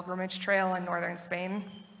a pilgrimage trail in northern Spain,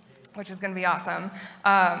 which is going to be awesome.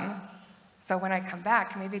 So when I come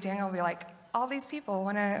back, maybe Daniel will be like, all these people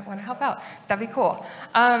want to help out. That'd be cool.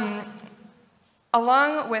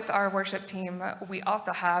 Along with our worship team, we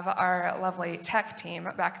also have our lovely tech team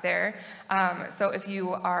back there. So if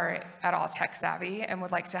you are at all tech savvy and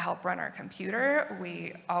would like to help run our computer,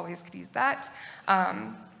 we always could use that.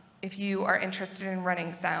 If you are interested in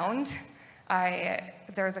running sound,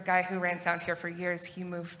 there was a guy who ran sound here for years. He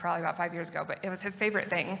moved probably about 5 years ago, but it was his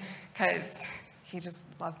favorite thing because he just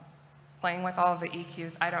loved playing with all of the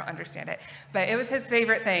EQs. I don't understand it, but it was his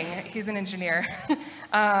favorite thing. He's an engineer.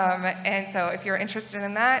 And so if you're interested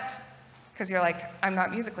in that, because you're like, I'm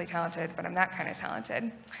not musically talented, but I'm that kind of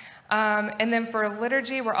talented. And then for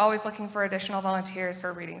liturgy, we're always looking for additional volunteers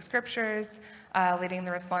for reading scriptures, leading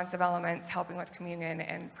the responsive elements, helping with communion,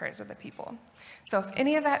 and prayers of the people. So if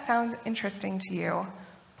any of that sounds interesting to you,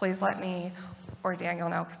 please let me or Daniel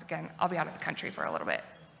know, because again, I'll be out of the country for a little bit.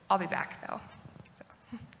 I'll be back though.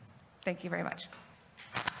 So, thank you very much.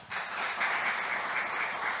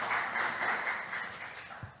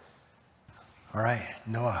 All right,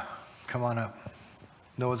 Noah, come on up.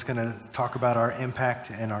 Noah's going to talk about our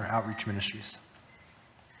impact and our outreach ministries.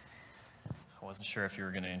 I wasn't sure if you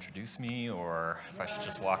were going to introduce me or if I should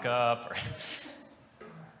just walk up.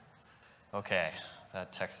 Okay,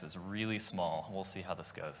 that text is really small. We'll see how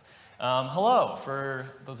this goes. Hello, for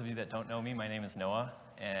those of you that don't know me, my name is Noah.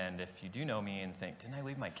 And if you do know me and think, didn't I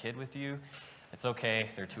leave my kid with you? It's okay,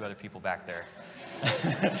 there are 2 other people back there.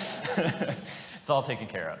 It's all taken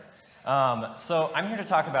care of. So I'm here to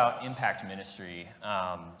talk about impact ministry,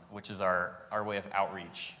 which is our way of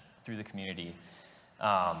outreach through the community.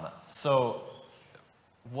 So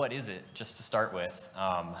what is it, just to start with?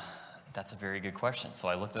 That's a very good question. So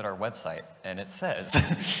I looked at our website, and it says,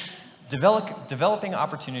 developing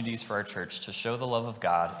opportunities for our church to show the love of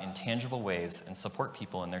God in tangible ways and support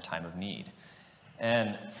people in their time of need.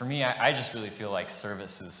 And for me, I just really feel like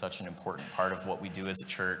service is such an important part of what we do as a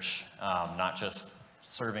church, not just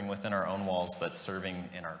serving within our own walls, but serving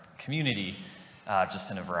in our community,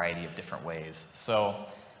 just in a variety of different ways. So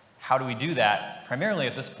how do we do that? Primarily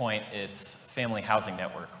at this point, it's Family Housing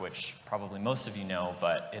Network, which probably most of you know,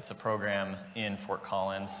 but it's a program in Fort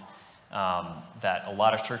Collins that a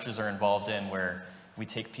lot of churches are involved in, where we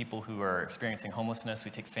take people who are experiencing homelessness,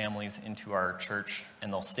 we take families into our church,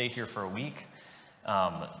 and they'll stay here for a week.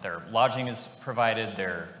 Their lodging is provided,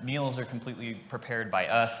 their meals are completely prepared by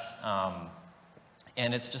us,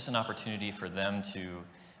 and it's just an opportunity for them to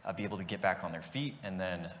be able to get back on their feet. And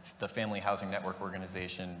then the Family Housing Network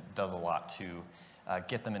organization does a lot to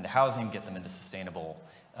get them into housing, get them into sustainable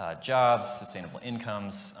jobs, sustainable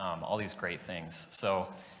incomes, all these great things. So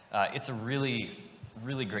it's a really,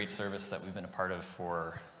 really great service that we've been a part of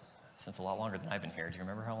since a lot longer than I've been here. Do you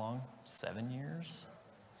remember how long? 7 years?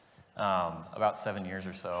 About 7 years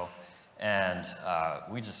or so. And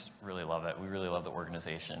we just really love it. We really love the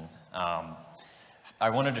organization. I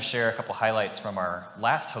wanted to share a couple highlights from our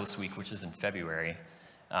last host week, which is in February.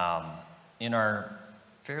 In our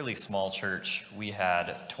fairly small church, we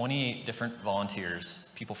had 28 different volunteers,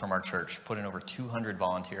 people from our church, put in over 200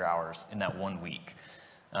 volunteer hours in that 1 week,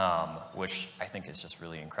 which I think is just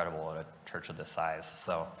really incredible at a church of this size.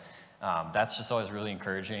 So That's just always really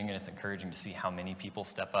encouraging, and it's encouraging to see how many people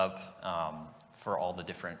step up for all the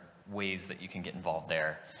different ways that you can get involved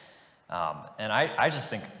there. And I just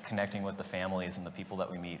think connecting with the families and the people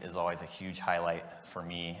that we meet is always a huge highlight for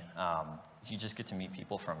me. You just get to meet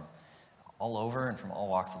people from all over and from all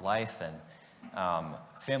walks of life. And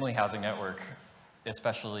Family Housing Network,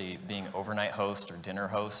 especially being overnight host or dinner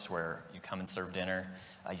host where you come and serve dinner,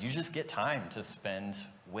 you just get time to spend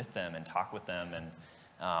with them and talk with them. And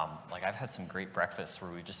like I've had some great breakfasts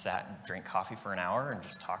where we just sat and drank coffee for an hour and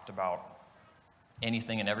just talked about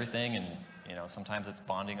anything and everything. And sometimes it's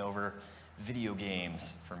bonding over video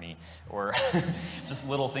games for me, or just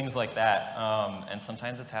little things like that. And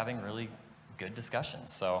sometimes it's having really good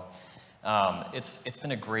discussions. So it's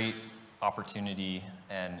been a great opportunity,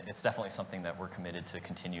 and it's definitely something that we're committed to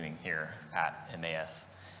continuing here at Emmaus.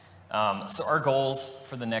 So our goals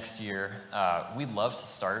for the next year, we'd love to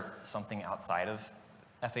start something outside of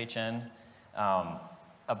FHN.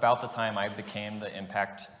 About the time I became the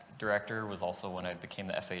impact director was also when I became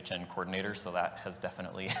the FHN coordinator, so that has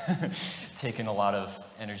definitely taken a lot of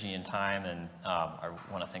energy and time, and I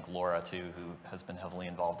want to thank Laura too, who has been heavily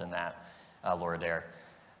involved in that, Laura Dare.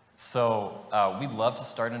 So we'd love to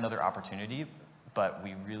start another opportunity, but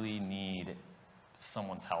we really need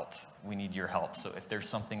someone's help. We need your help. So if there's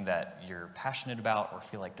something that you're passionate about or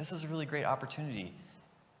feel like this is a really great opportunity,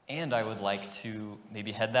 and I would like to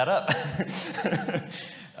maybe head that up,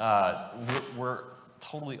 we're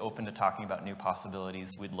totally open to talking about new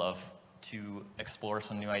possibilities. We'd love to explore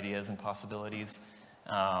some new ideas and possibilities.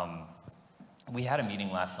 We had a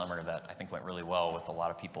meeting last summer that I think went really well with a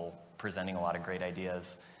lot of people presenting a lot of great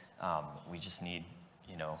ideas. We just need,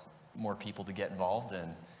 more people to get involved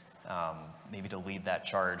and maybe to lead that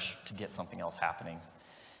charge to get something else happening.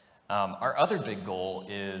 Our other big goal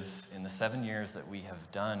is, in the 7 years that we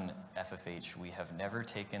have done FFH, we have never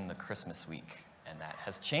taken the Christmas week, and that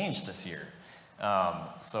has changed this year.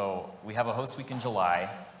 So we have a host week in July,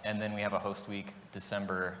 and then we have a host week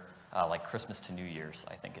December, like Christmas to New Year's,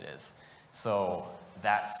 I think it is. So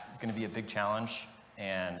that's going to be a big challenge,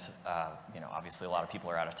 and obviously a lot of people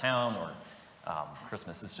are out of town, or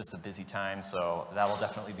Christmas is just a busy time, so that will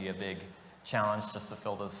definitely be a big challenge just to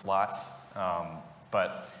fill those slots.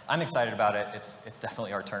 But I'm excited about it. It's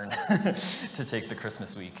definitely our turn to take the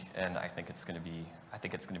Christmas week, and I think it's going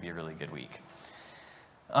to be a really good week.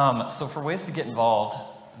 So for ways to get involved,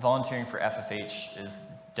 volunteering for FFH is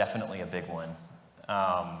definitely a big one.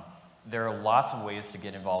 There are lots of ways to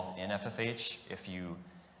get involved in FFH. If you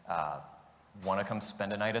want to come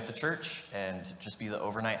spend a night at the church and just be the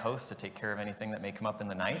overnight host to take care of anything that may come up in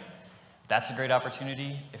the night, that's a great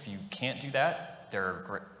opportunity. If you can't do that, there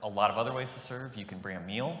are a lot of other ways to serve. You can bring a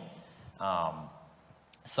meal.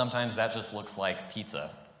 Sometimes that just looks like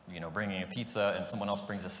pizza, bringing a pizza and someone else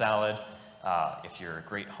brings a salad. If you're a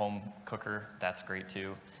great home cooker, that's great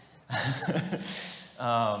too.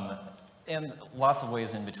 And lots of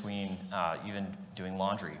ways in between, even doing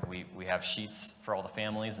laundry. We have sheets for all the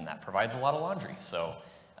families, and that provides a lot of laundry. So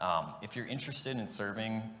if you're interested in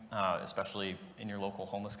serving, especially in your local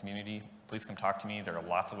homeless community, please come talk to me. There are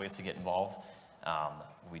lots of ways to get involved.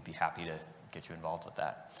 We'd be happy to get you involved with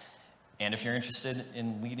that. And if you're interested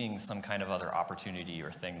in leading some kind of other opportunity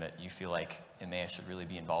or thing that you feel like Emmaus should really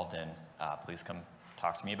be involved in, please come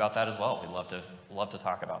talk to me about that as well. We'd love to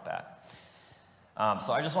talk about that.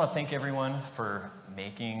 So I just want to thank everyone for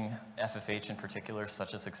making FFH in particular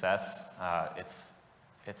such a success.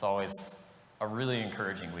 It's always a really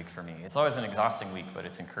encouraging week for me. It's always an exhausting week, but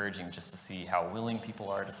it's encouraging just to see how willing people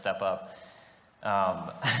are to step up.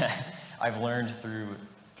 I've learned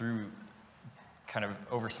through kind of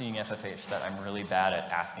overseeing FFH that I'm really bad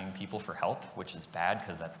at asking people for help, which is bad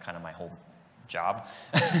because that's kind of my whole job.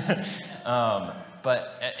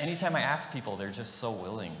 But anytime I ask people, they're just so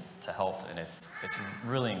willing to help, and it's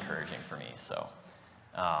really encouraging for me. So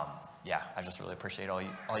I just really appreciate all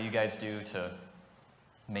you guys do to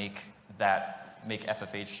make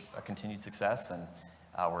FFH a continued success, and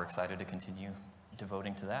we're excited to continue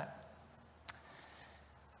devoting to that.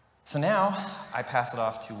 So now I pass it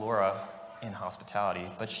off to Laura in hospitality,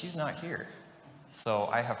 but she's not here. So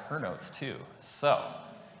I have her notes too. So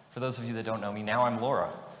for those of you that don't know me, now I'm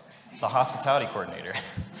Laura, the hospitality coordinator.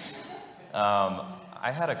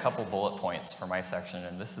 I had a couple bullet points for my section,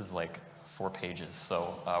 and this is like 4 pages.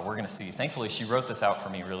 So we're going to see. Thankfully, she wrote this out for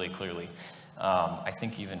me really clearly. I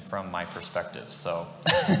think even from my perspective. So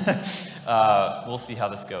we'll see how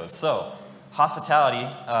this goes. So hospitality,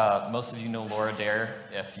 most of you know Laura Dare.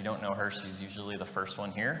 If you don't know her, she's usually the first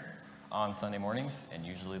one here on Sunday mornings and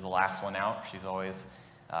usually the last one out. She's always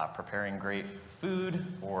preparing great food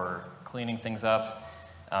or cleaning things up.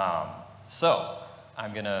 So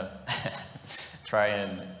I'm going to try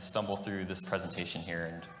and stumble through this presentation here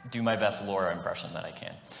and do my best Laura impression that I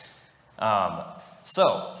can.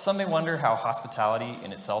 So some may wonder how hospitality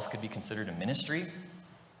in itself could be considered a ministry.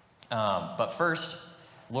 But first,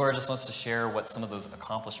 Laura just wants to share what some of those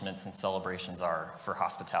accomplishments and celebrations are for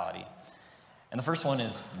hospitality. And the first one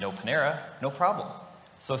is no Panera, no problem.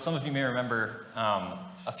 So some of you may remember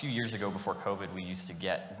a few years ago before COVID, we used to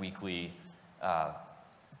get weekly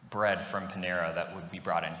bread from Panera that would be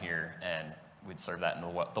brought in here, and we'd serve that in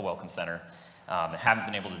the Welcome Center. I haven't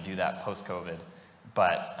been able to do that post-COVID,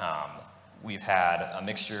 but we've had a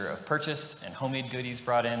mixture of purchased and homemade goodies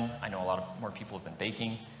brought in. I know a lot more people have been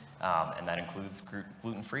baking, and that includes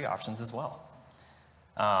gluten-free options as well.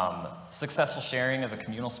 Successful sharing of a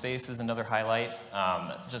communal space is another highlight.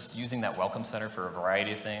 Just using that Welcome Center for a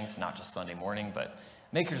variety of things, not just Sunday morning, but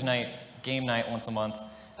Maker's Night, game night once a month,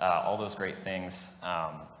 all those great things.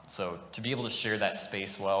 So to be able to share that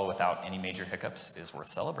space well without any major hiccups is worth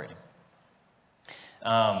celebrating.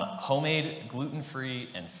 Homemade, gluten-free,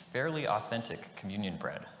 and fairly authentic communion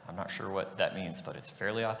bread. I'm not sure what that means, but it's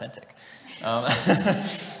fairly authentic.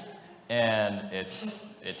 And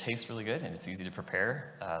it tastes really good, and it's easy to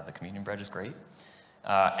prepare. The communion bread is great.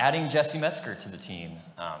 Adding Jessie Metzger to the team.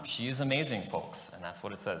 She is amazing, folks, and that's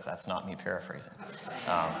what it says. That's not me paraphrasing.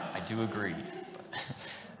 I do agree.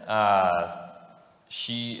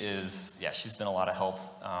 She's been a lot of help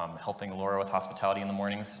helping Laura with hospitality in the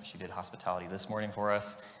mornings. She did hospitality this morning for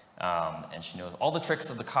us, and she knows all the tricks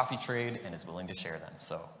of the coffee trade and is willing to share them.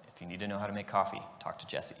 So if you need to know how to make coffee, talk to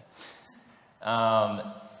Jessie.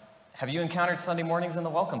 Have you encountered Sunday mornings in the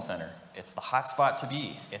Welcome Center? It's the hot spot to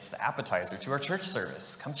be. It's the appetizer to our church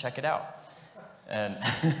service. Come check it out. And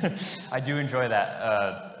I do enjoy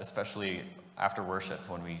that, especially after worship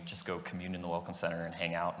when we just go commune in the Welcome Center and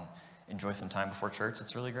hang out and enjoy some time before church.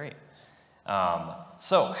 It's really great.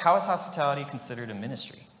 So how is hospitality considered a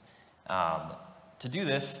ministry? To do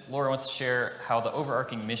this, Laura wants to share how the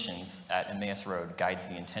overarching missions at Emmaus Road guides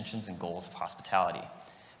the intentions and goals of hospitality.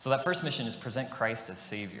 So that first mission is present Christ as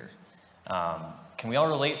Savior. Can we all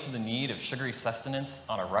relate to the need of sugary sustenance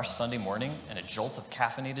on a rush Sunday morning and a jolt of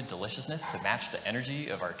caffeinated deliciousness to match the energy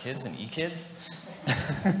of our kids and e-kids?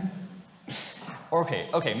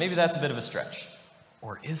 Okay, maybe that's a bit of a stretch.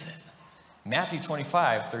 Or is it? Matthew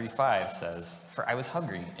 25:35 says, "For I was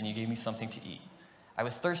hungry, and you gave me something to eat. I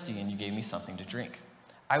was thirsty, and you gave me something to drink.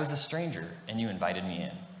 I was a stranger, and you invited me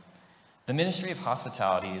in." The ministry of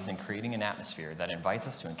hospitality is in creating an atmosphere that invites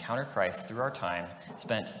us to encounter Christ through our time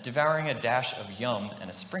spent devouring a dash of yum and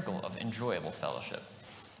a sprinkle of enjoyable fellowship.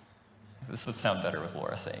 This would sound better with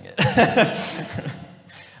Laura saying it.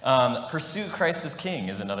 Pursue Christ as King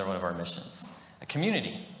is another one of our missions. A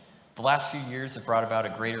community. The last few years have brought about a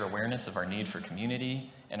greater awareness of our need for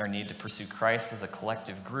community and our need to pursue Christ as a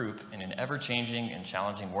collective group in an ever-changing and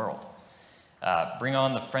challenging world. Bring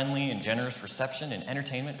on the friendly and generous reception and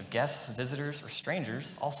entertainment of guests, visitors, or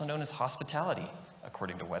strangers, also known as hospitality,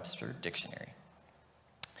 according to Webster Dictionary.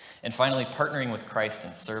 And finally, partnering with Christ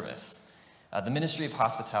in service. The ministry of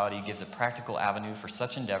hospitality gives a practical avenue for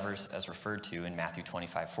such endeavors as referred to in Matthew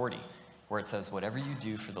 25:40, where it says, "Whatever you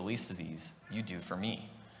do for the least of these, you do for me."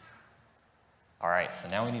 All right, so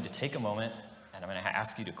now we need to take a moment, and I'm going to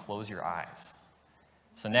ask you to close your eyes.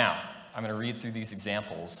 So now, I'm going to read through these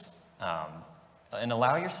examples and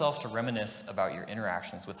allow yourself to reminisce about your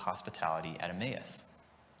interactions with hospitality at Emmaus.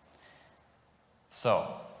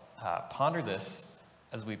 So, ponder this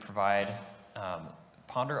as we provide,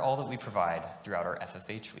 ponder all that we provide throughout our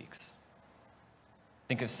FFH weeks.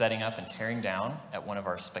 Think of setting up and tearing down at one of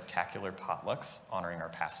our spectacular potlucks honoring our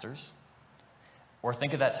pastors. Or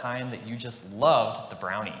think of that time that you just loved the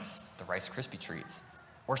brownies, the Rice Krispie treats,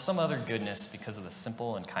 or some other goodness because of the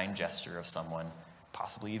simple and kind gesture of someone,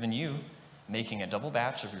 possibly even you, making a double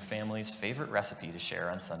batch of your family's favorite recipe to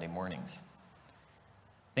share on Sunday mornings.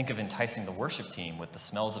 Think of enticing the worship team with the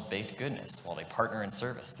smells of baked goodness while they partner in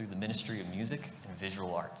service through the ministry of music and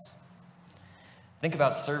visual arts. Think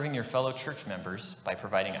about serving your fellow church members by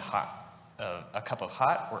providing a cup of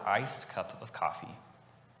hot or iced cup of coffee.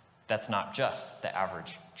 That's not just the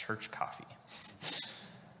average church coffee.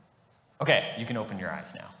 Okay, you can open your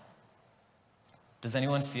eyes now. Does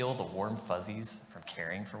anyone feel the warm fuzzies from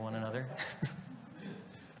caring for one another?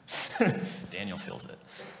 Daniel feels it.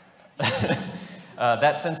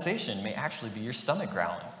 That sensation may actually be your stomach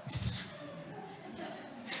growling.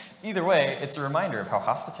 Either way, it's a reminder of how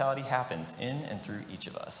hospitality happens in and through each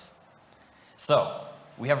of us. So,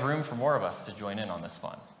 we have room for more of us to join in on this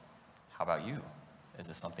fun. How about you? Is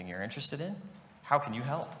this something you're interested in? How can you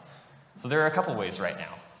help? So there are a couple ways right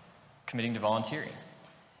now. Committing to volunteering.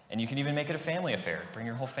 And you can even make it a family affair. Bring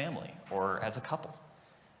your whole family or as a couple.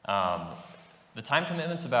 The time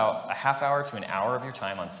commitment's about a half hour to an hour of your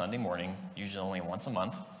time on Sunday morning, usually only once a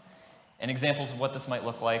month. And examples of what this might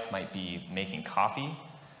look like might be making coffee,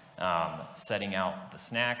 setting out the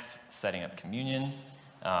snacks, setting up communion,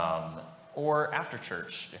 or after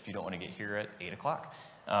church, if you don't want to get here at 8 o'clock.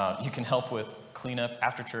 You can help with cleanup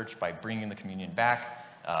after church by bringing the communion back,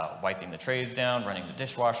 wiping the trays down, running the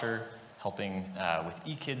dishwasher, helping with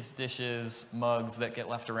e-kids dishes, mugs that get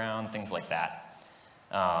left around, things like that.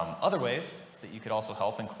 Other ways that you could also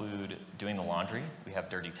help include doing the laundry. We have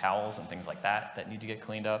dirty towels and things like that that need to get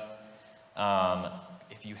cleaned up.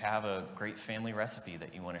 If you have a great family recipe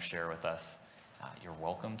that you want to share with us, you're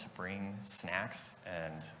welcome to bring snacks.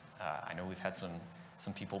 And I know we've had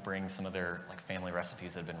some people bring some of their family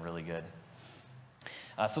recipes that have been really good.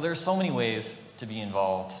 So there's so many ways to be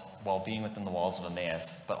involved while being within the walls of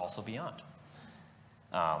Emmaus, but also beyond.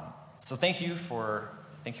 So thank you for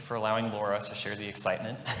allowing Laura to share the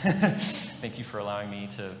excitement. Thank you for allowing me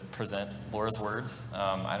to present Laura's words.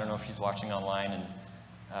 I don't know if she's watching online and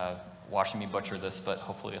watching me butcher this, but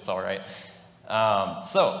hopefully it's all right.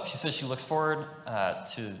 So she says she looks forward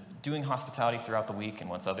to doing hospitality throughout the week and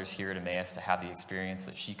wants others here at Emmaus to have the experience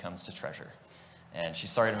that she comes to treasure. And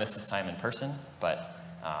she's sorry to miss this time in person, but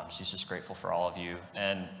she's just grateful for all of you.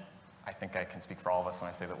 And I think I can speak for all of us when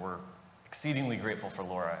I say that we're exceedingly grateful for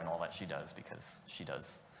Laura and all that she does, because she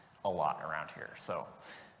does a lot around here. So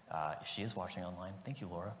if she is watching online, thank you,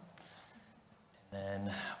 Laura. And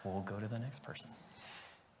then we'll go to the next person.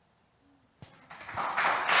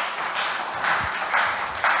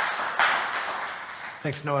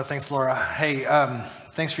 Thanks, Noah. Thanks, Laura. Hey,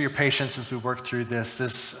 thanks for your patience as we work through this.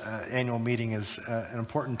 This annual meeting is an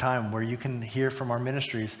important time where you can hear from our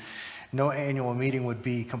ministries. No annual meeting would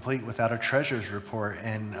be complete without a treasures report,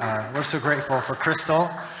 and we're so grateful for Crystal.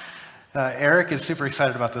 Eric is super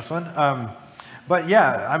excited about this one. But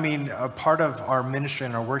yeah, I mean, a part of our ministry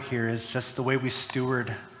and our work here is just the way we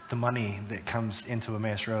steward the money that comes into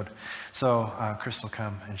Emmaus Road. So Crystal,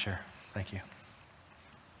 come and share. Thank you.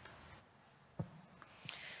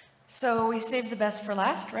 So we saved the best for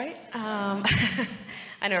last, right?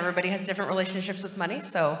 I know everybody has different relationships with money,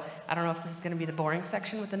 so I don't know if this is going to be the boring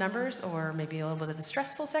section with the numbers or maybe a little bit of the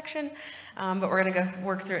stressful section, but we're going to go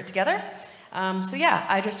work through it together. So yeah,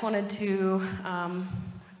 I just wanted to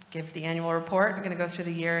give the annual report. I'm going to go through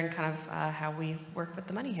the year and kind of how we work with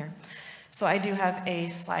the money here. So I do have a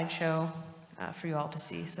slideshow for you all to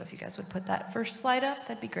see, so if you guys would put that first slide up,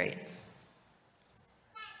 that'd be great.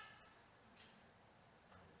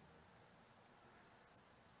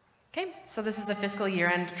 Okay, so this is the fiscal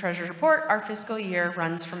year-end treasurer's report. Our fiscal year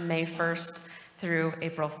runs from May 1st through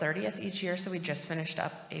April 30th each year, so we just finished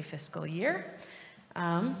up a fiscal year.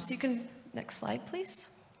 So you can, next slide, please.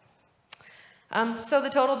 So the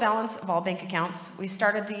total balance of all bank accounts, we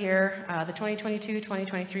started the year, the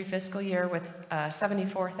 2022-2023 fiscal year with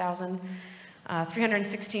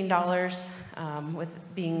 $74,316, with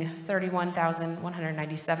being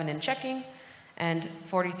 $31,197 in checking, and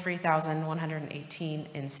 $43,118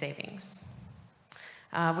 in savings.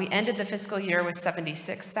 We ended the fiscal year with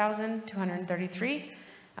 $76,233,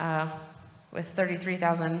 with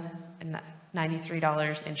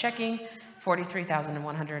 $33,093 in checking,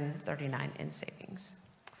 $43,139 in savings.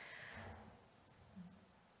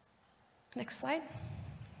 Next slide.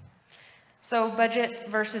 So budget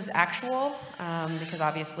versus actual, because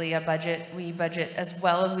obviously we budget as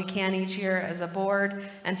well as we can each year as a board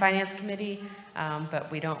and finance committee, but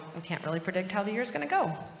we can't really predict how the year's going to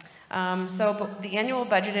go. But the annual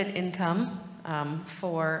budgeted income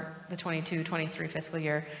for the 22-23 fiscal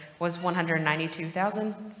year was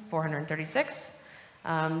 $192,436.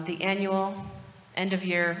 The annual end of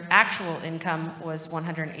year actual income was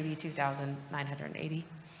 $182,980.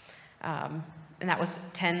 And that was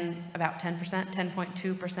about 10%,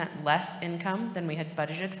 10.2% less income than we had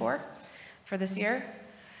budgeted for this year.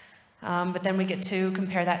 But then we get to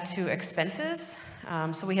compare that to expenses.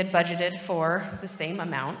 So we had budgeted for the same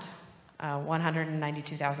amount,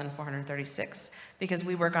 $192,436, because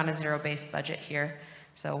we work on a zero-based budget here.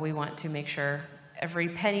 So we want to make sure every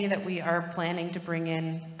penny that we are planning to bring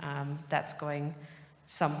in, that's going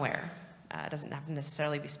somewhere. It doesn't have to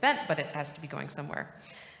necessarily be spent, but it has to be going somewhere.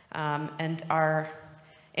 And our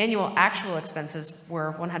annual actual expenses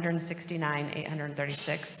were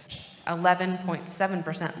 $169,836,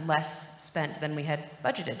 11.7% less spent than we had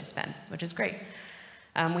budgeted to spend, which is great.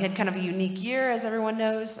 We had kind of a unique year, as everyone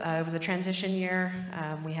knows. It was a transition year.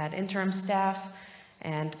 We had interim staff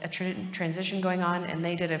and a transition going on, and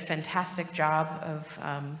they did a fantastic job of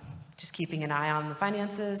just keeping an eye on the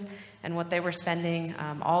finances and what they were spending.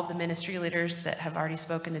 All of the ministry leaders that have already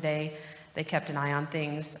spoken today, they kept an eye on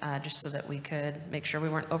things just so that we could make sure we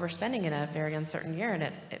weren't overspending in a very uncertain year, and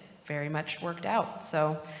it very much worked out.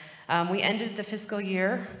 So we ended the fiscal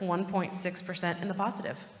year 1.6% in the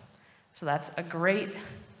positive. So that's great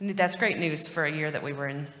news for a year that we were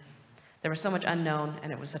in. There was so much unknown,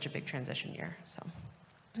 and it was such a big transition year. So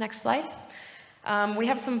next slide. We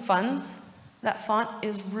have some funds. That font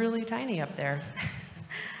is really tiny up there.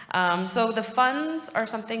 So the funds are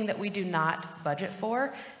something that we do not budget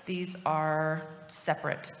for. These are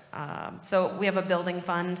separate. So we have a building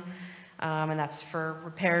fund, and that's for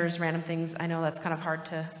repairs, random things. I know that's kind of hard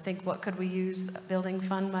to think, what could we use building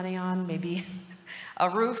fund money on? Maybe a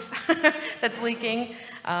roof that's leaking,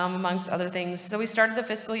 amongst other things. So we started the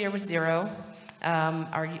fiscal year with zero.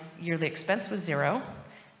 Our yearly expense was zero.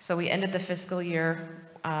 So we ended the fiscal year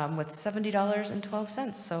with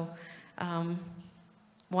 $70.12. So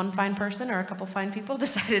one fine person or a couple fine people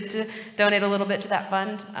decided to donate a little bit to that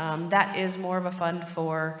fund. That is more of a fund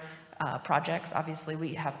for projects. Obviously,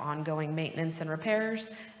 we have ongoing maintenance and repairs,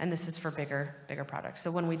 and this is for bigger projects. So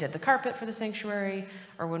when we did the carpet for the sanctuary,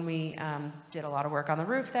 or when we did a lot of work on the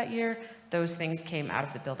roof that year, those things came out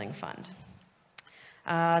of the building fund.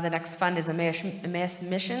 The next fund is Emmaus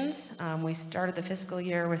Missions. We started the fiscal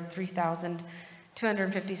year with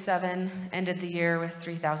 $3,257, ended the year with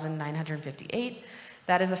 $3,958.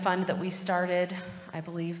 That is a fund that we started, I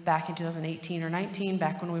believe, back in 2018 or 19,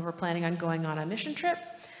 back when we were planning on going on a mission trip.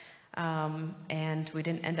 And we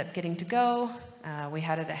didn't end up getting to go. We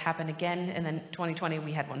had it happen again, and then 2020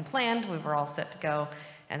 we had one planned. We were all set to go,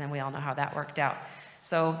 and then we all know how that worked out.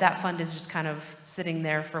 So that fund is just kind of sitting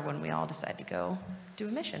there for when we all decide to go do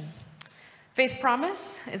a mission. Faith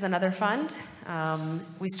Promise is another fund.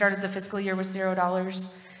 We started the fiscal year with $0.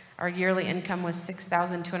 Our yearly income was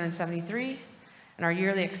 $6,273, and our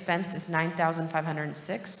yearly expense is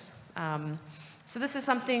 $9,506. So this is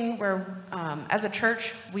something where, as a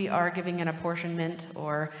church, we are giving an apportionment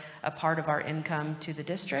or a part of our income to the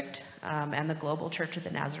district and the Global Church of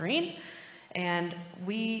the Nazarene. And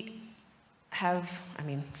we have,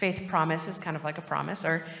 Faith Promise is kind of like a promise.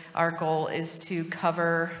 Our goal is to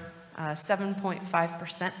cover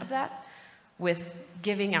 7.5% of that with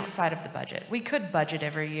giving outside of the budget. We could budget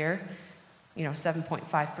every year,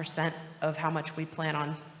 7.5% of how much we plan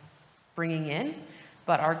on bringing in,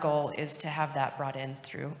 but our goal is to have that brought in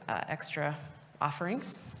through extra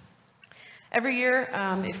offerings. Every year,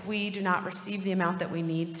 if we do not receive the amount that we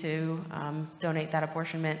need to donate that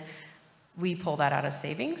apportionment, we pull that out of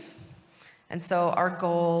savings. And so our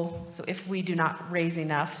goal, so if we do not raise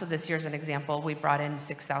enough, so this year's an example, we brought in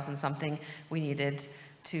 6,000 something, we needed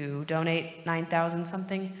to donate 9,000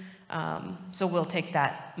 something. So we'll take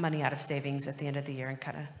that money out of savings at the end of the year and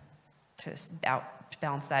kind of to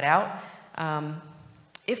balance that out.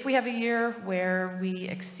 If we have a year where we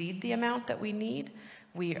exceed the amount that we need,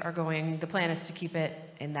 the plan is to keep it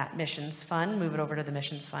in that missions fund, move it over to the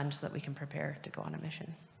missions fund so that we can prepare to go on a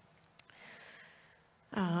mission.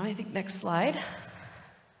 I think next slide.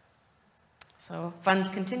 So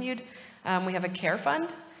funds continued. We have a care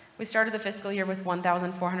fund. We started the fiscal year with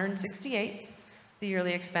 $1,468. The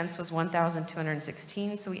yearly expense was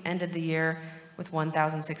 $1,216, so we ended the year with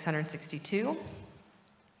 $1,662.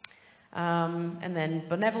 And then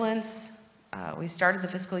benevolence, we started the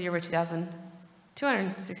fiscal year with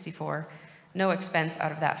 $2,264. No expense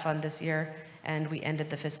out of that fund this year, and we ended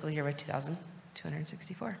the fiscal year with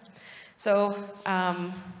 $2,264. So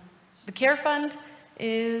the care fund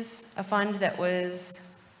is a fund that was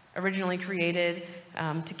originally created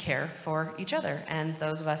to care for each other and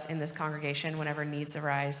those of us in this congregation whenever needs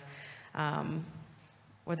arise,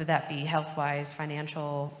 whether that be health-wise,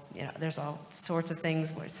 financial, there's all sorts of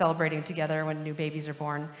things. We're celebrating together when new babies are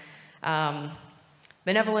born.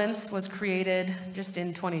 Benevolence was created just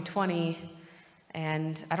in 2020,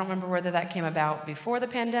 and I don't remember whether that came about before the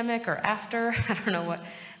pandemic or after. I don't know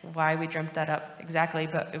why we dreamt that up exactly,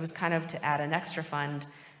 but it was kind of to add an extra fund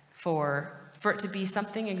for it to be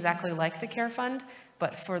something exactly like the care fund,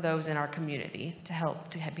 but for those in our community to help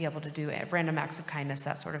to be able to do random acts of kindness,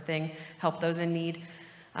 that sort of thing, help those in need.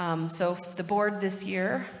 So the board this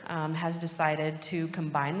year has decided to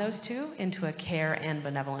combine those two into a care and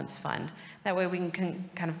benevolence fund. That way we can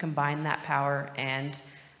kind of combine that power and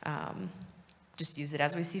just use it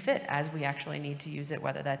as we see fit, as we actually need to use it,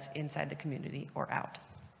 whether that's inside the community or out.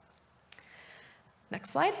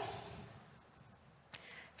 Next slide.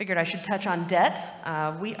 Figured I should touch on debt.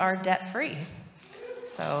 We are debt-free.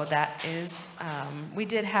 So that is, we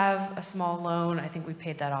did have a small loan. I think we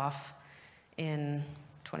paid that off in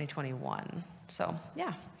 2021. So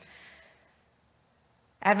yeah.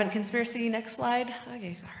 Advent conspiracy, next slide.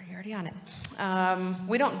 Okay, you're already on it.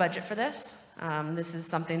 We don't budget for this. This is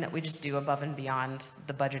something that we just do above and beyond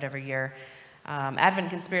the budget every year.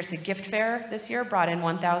 Advent conspiracy gift fair this year brought in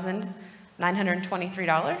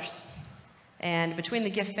 $1,923. And between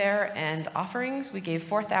the gift fair and offerings, we gave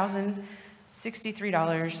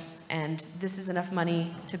 $4,063, and this is enough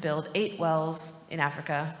money to build 8 wells in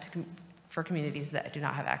Africa for communities that do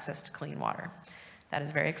not have access to clean water. That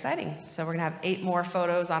is very exciting. So we're gonna have 8 more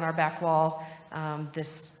photos on our back wall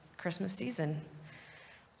this Christmas season.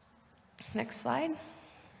 Next slide.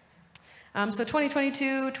 So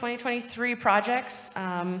 2022, 2023 projects.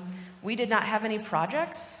 We did not have any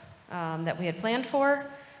projects that we had planned for.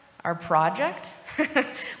 Our project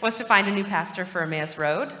was to find a new pastor for Emmaus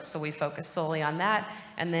Road, so we focused solely on that,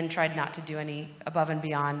 and then tried not to do any above and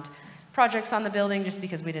beyond projects on the building, just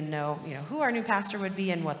because we didn't know, who our new pastor would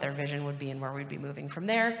be and what their vision would be and where we'd be moving from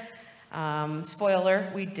there.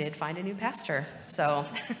 Spoiler, we did find a new pastor, so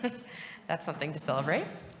that's something to celebrate.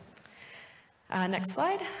 Next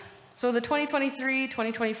slide. So the 2023,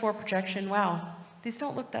 2024 projection, wow, these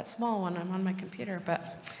don't look that small when I'm on my computer,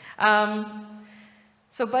 but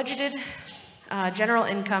so budgeted general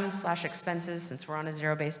income / expenses, since we're on a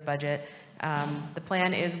zero-based budget, the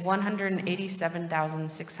plan is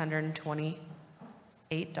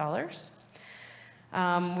 $187,628.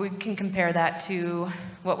 We can compare that to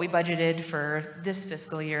what we budgeted for this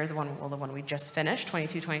fiscal year, the one we just finished,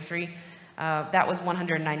 22-23. That was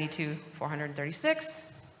 $192,436.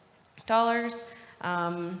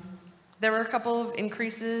 There were a couple of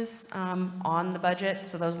increases on the budget,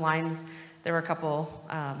 so those lines, there were a couple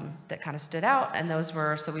that kind of stood out, and those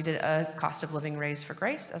were, so we did a cost of living raise for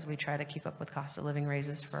Grace as we try to keep up with cost of living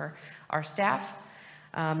raises for our staff.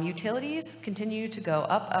 Utilities continue to go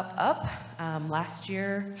up. Last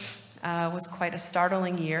year was quite a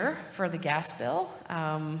startling year for the gas bill.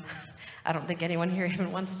 I don't think anyone here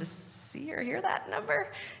even wants to see or hear that number.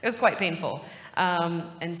 It was quite painful.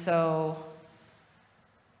 And so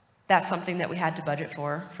that's something that we had to budget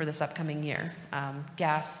for this upcoming year.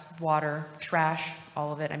 Gas, water, trash,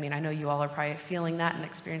 all of it. I mean, I know you all are probably feeling that and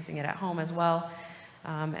experiencing it at home as well.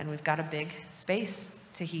 And we've got a big space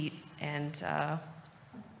to heat and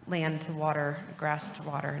land to water, grass to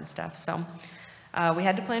water and stuff. So we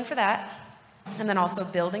had to plan for that. And then also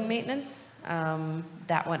building maintenance,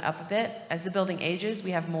 that went up a bit. As the building ages,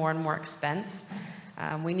 we have more and more expense.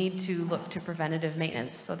 We need to look to preventative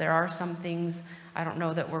maintenance. So there are some things, I don't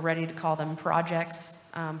know that we're ready to call them projects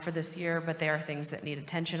for this year, but they are things that need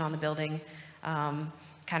attention on the building.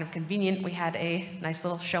 Kind of convenient, we had a nice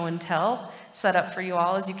little show and tell set up for you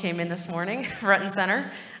all as you came in this morning, front and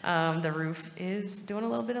center. The roof is doing a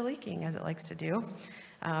little bit of leaking, as it likes to do.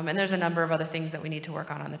 And there's a number of other things that we need to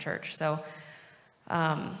work on the church. So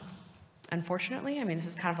unfortunately, I mean, this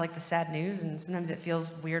is kind of like the sad news, and sometimes it feels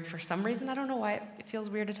weird for some reason. I don't know why it feels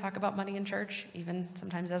weird to talk about money in church, even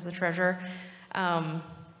sometimes as the treasurer.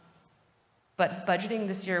 But budgeting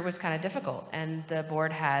this year was kind of difficult, and the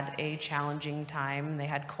board had a challenging time. They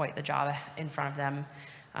had quite the job in front of them.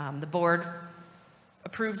 The board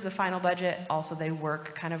approves the final budget. Also, they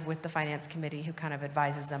work kind of with the finance committee, who kind of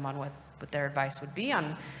advises them on what their advice would be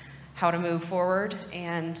on how to move forward.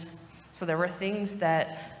 And so there were things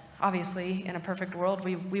that, obviously, in a perfect world,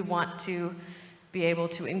 we want to be able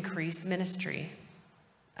to increase ministry,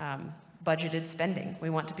 budgeted spending.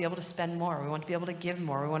 We want to be able to spend more. We want to be able to give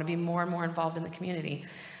more. We want to be more and more involved in the community.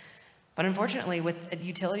 But unfortunately, with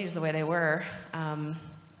utilities the way they were,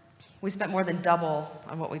 we spent more than double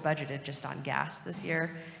on what we budgeted just on gas this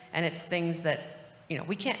year. And it's things that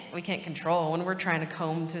we can't control. When we're trying to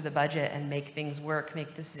comb through the budget and make things work,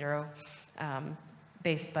 make this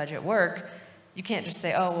zero-based budget work, you can't just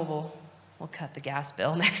say, oh, well, we'll cut the gas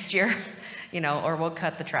bill next year, or we'll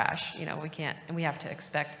cut the trash. We can't, and we have to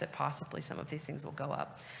expect that possibly some of these things will go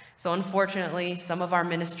up. So unfortunately, some of our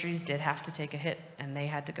ministries did have to take a hit, and they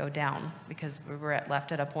had to go down because we were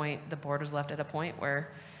left at a point, the board was left at a point where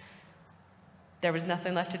there was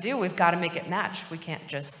nothing left to do. We've got to make it match. We can't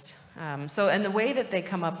just, and the way that they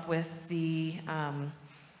come up with the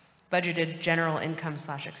budgeted general income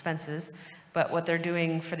 / expenses, but what they're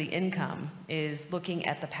doing for the income is looking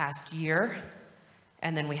at the past year,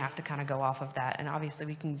 and then we have to kind of go off of that. And obviously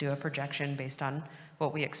we can do a projection based on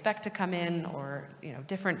what we expect to come in, or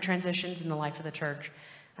different transitions in the life of the church.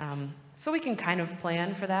 So we can kind of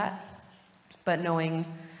plan for that, but knowing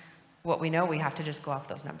what we know, we have to just go off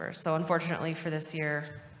those numbers. So unfortunately for this year,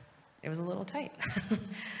 it was a little tight.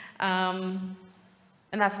 And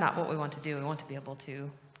that's not what we want to do. We want to be able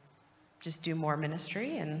to just do more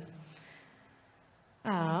ministry and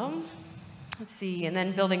let's see, and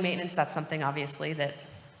then building maintenance, that's something obviously that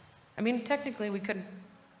I mean, technically, we could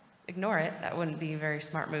ignore it. That wouldn't be a very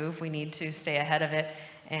smart move. We need to stay ahead of it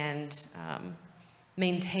and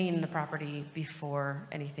maintain the property before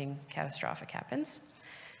anything catastrophic happens.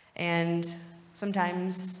 And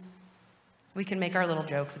sometimes we can make our little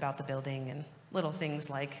jokes about the building and little things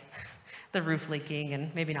like the roof leaking, and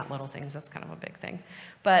maybe not little things, that's kind of a big thing.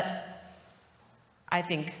 But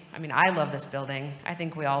I love this building. I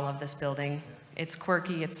think we all love this building. It's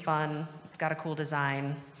quirky, it's fun, it's got a cool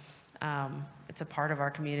design. It's a part of our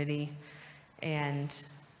community, and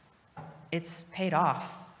it's paid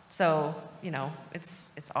off. So,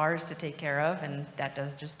 it's ours to take care of, and that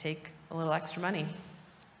does just take a little extra money.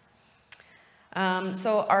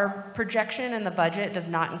 So our projection and the budget does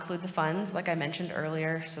not include the funds, like I mentioned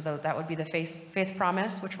earlier. So that would be the faith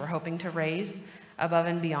promise, which we're hoping to raise above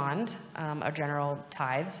and beyond our general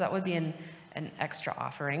tithe. So that would be an extra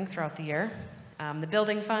offering throughout the year. The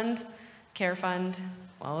building fund, care fund,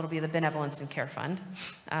 well, it'll be the benevolence and care fund,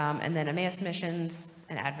 and then Emmaus missions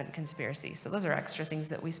and Advent conspiracy. So those are extra things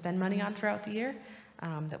that we spend money on throughout the year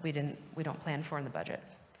that we don't plan for in the budget.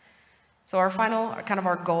 So our final, kind of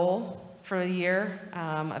our goal for the year,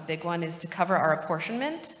 a big one is to cover our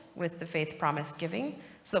apportionment with the faith promise giving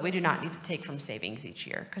so that we do not need to take from savings each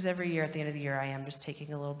year. Because every year at the end of the year, I am just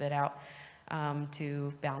taking a little bit out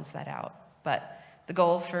to balance that out. But the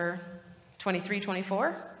goal for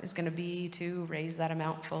 23-24 is going to be to raise that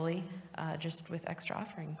amount fully just with extra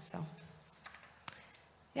offerings. So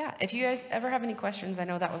yeah, if you guys ever have any questions, I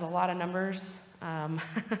know that was a lot of numbers.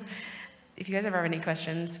 If you guys ever have any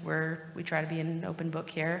questions, we try to be an open book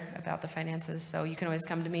here about the finances. So you can always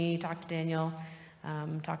come to me, talk to Daniel,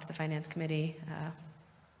 talk to the finance committee.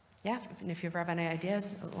 And if you ever have any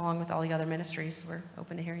ideas, along with all the other ministries, we're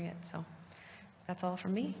open to hearing it. So that's all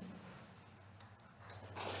from me.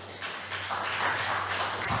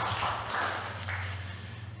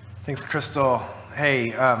 Thanks, Crystal.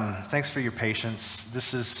 Hey, thanks for your patience.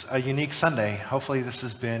 This is a unique Sunday. Hopefully this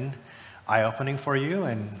has been eye-opening for you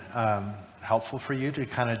and helpful for you to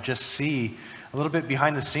kind of just see a little bit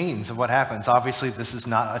behind the scenes of what happens. Obviously, this is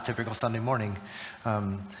not a typical Sunday morning,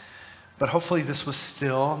 but hopefully this was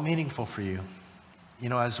still meaningful for you.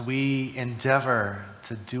 As we endeavor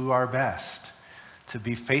to do our best, to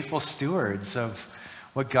be faithful stewards of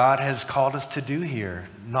what God has called us to do here,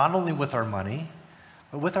 not only with our money,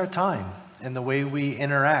 but with our time and the way we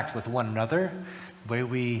interact with one another, the way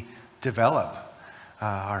we develop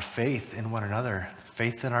our faith in one another,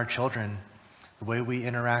 faith in our children, the way we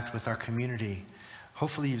interact with our community.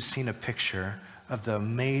 Hopefully you've seen a picture of the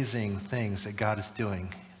amazing things that God is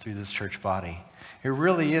doing through this church body. It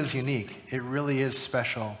really is unique. It really is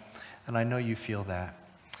special. And I know you feel that.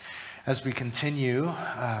 As we continue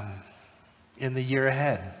in the year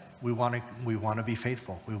ahead, we want to be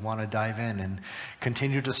faithful. We want to dive in and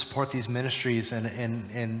continue to support these ministries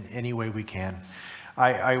in any way we can.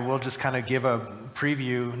 I will just kind of give a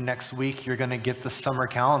preview. Next week, you're going to get the summer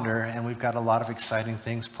calendar, and we've got a lot of exciting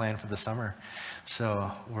things planned for the summer.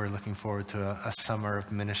 So we're looking forward to a summer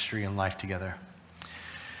of ministry and life together.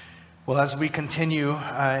 Well, as we continue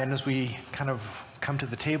and as we kind of come to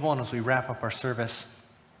the table and as we wrap up our service,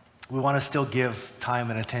 we want to still give time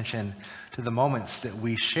and attention to the moments that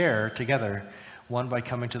we share together, one by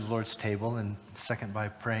coming to the Lord's table and second by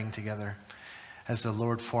praying together as the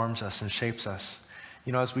Lord forms us and shapes us.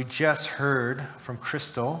 As we just heard from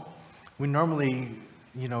Crystal, we normally,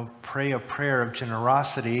 pray a prayer of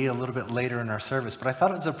generosity a little bit later in our service, but I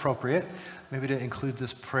thought it was appropriate maybe to include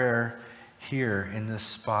this prayer here in this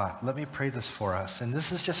spot. Let me pray this for us. And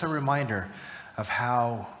this is just a reminder of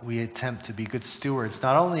how we attempt to be good stewards,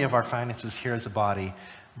 not only of our finances here as a body,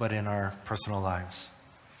 but in our personal lives.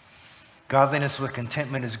 Godliness with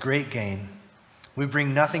contentment is great gain. We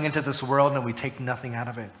bring nothing into this world and we take nothing out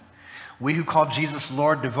of it. We who call Jesus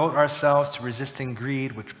Lord devote ourselves to resisting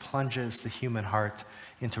greed, which plunges the human heart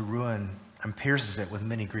into ruin and pierces it with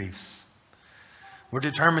many griefs. We're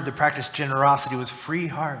determined to practice generosity with free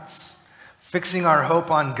hearts, fixing our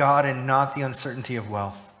hope on God and not the uncertainty of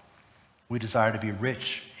wealth. We desire to be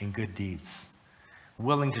rich in good deeds,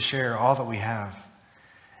 willing to share all that we have,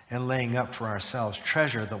 and laying up for ourselves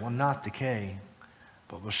treasure that will not decay,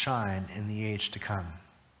 but will shine in the age to come.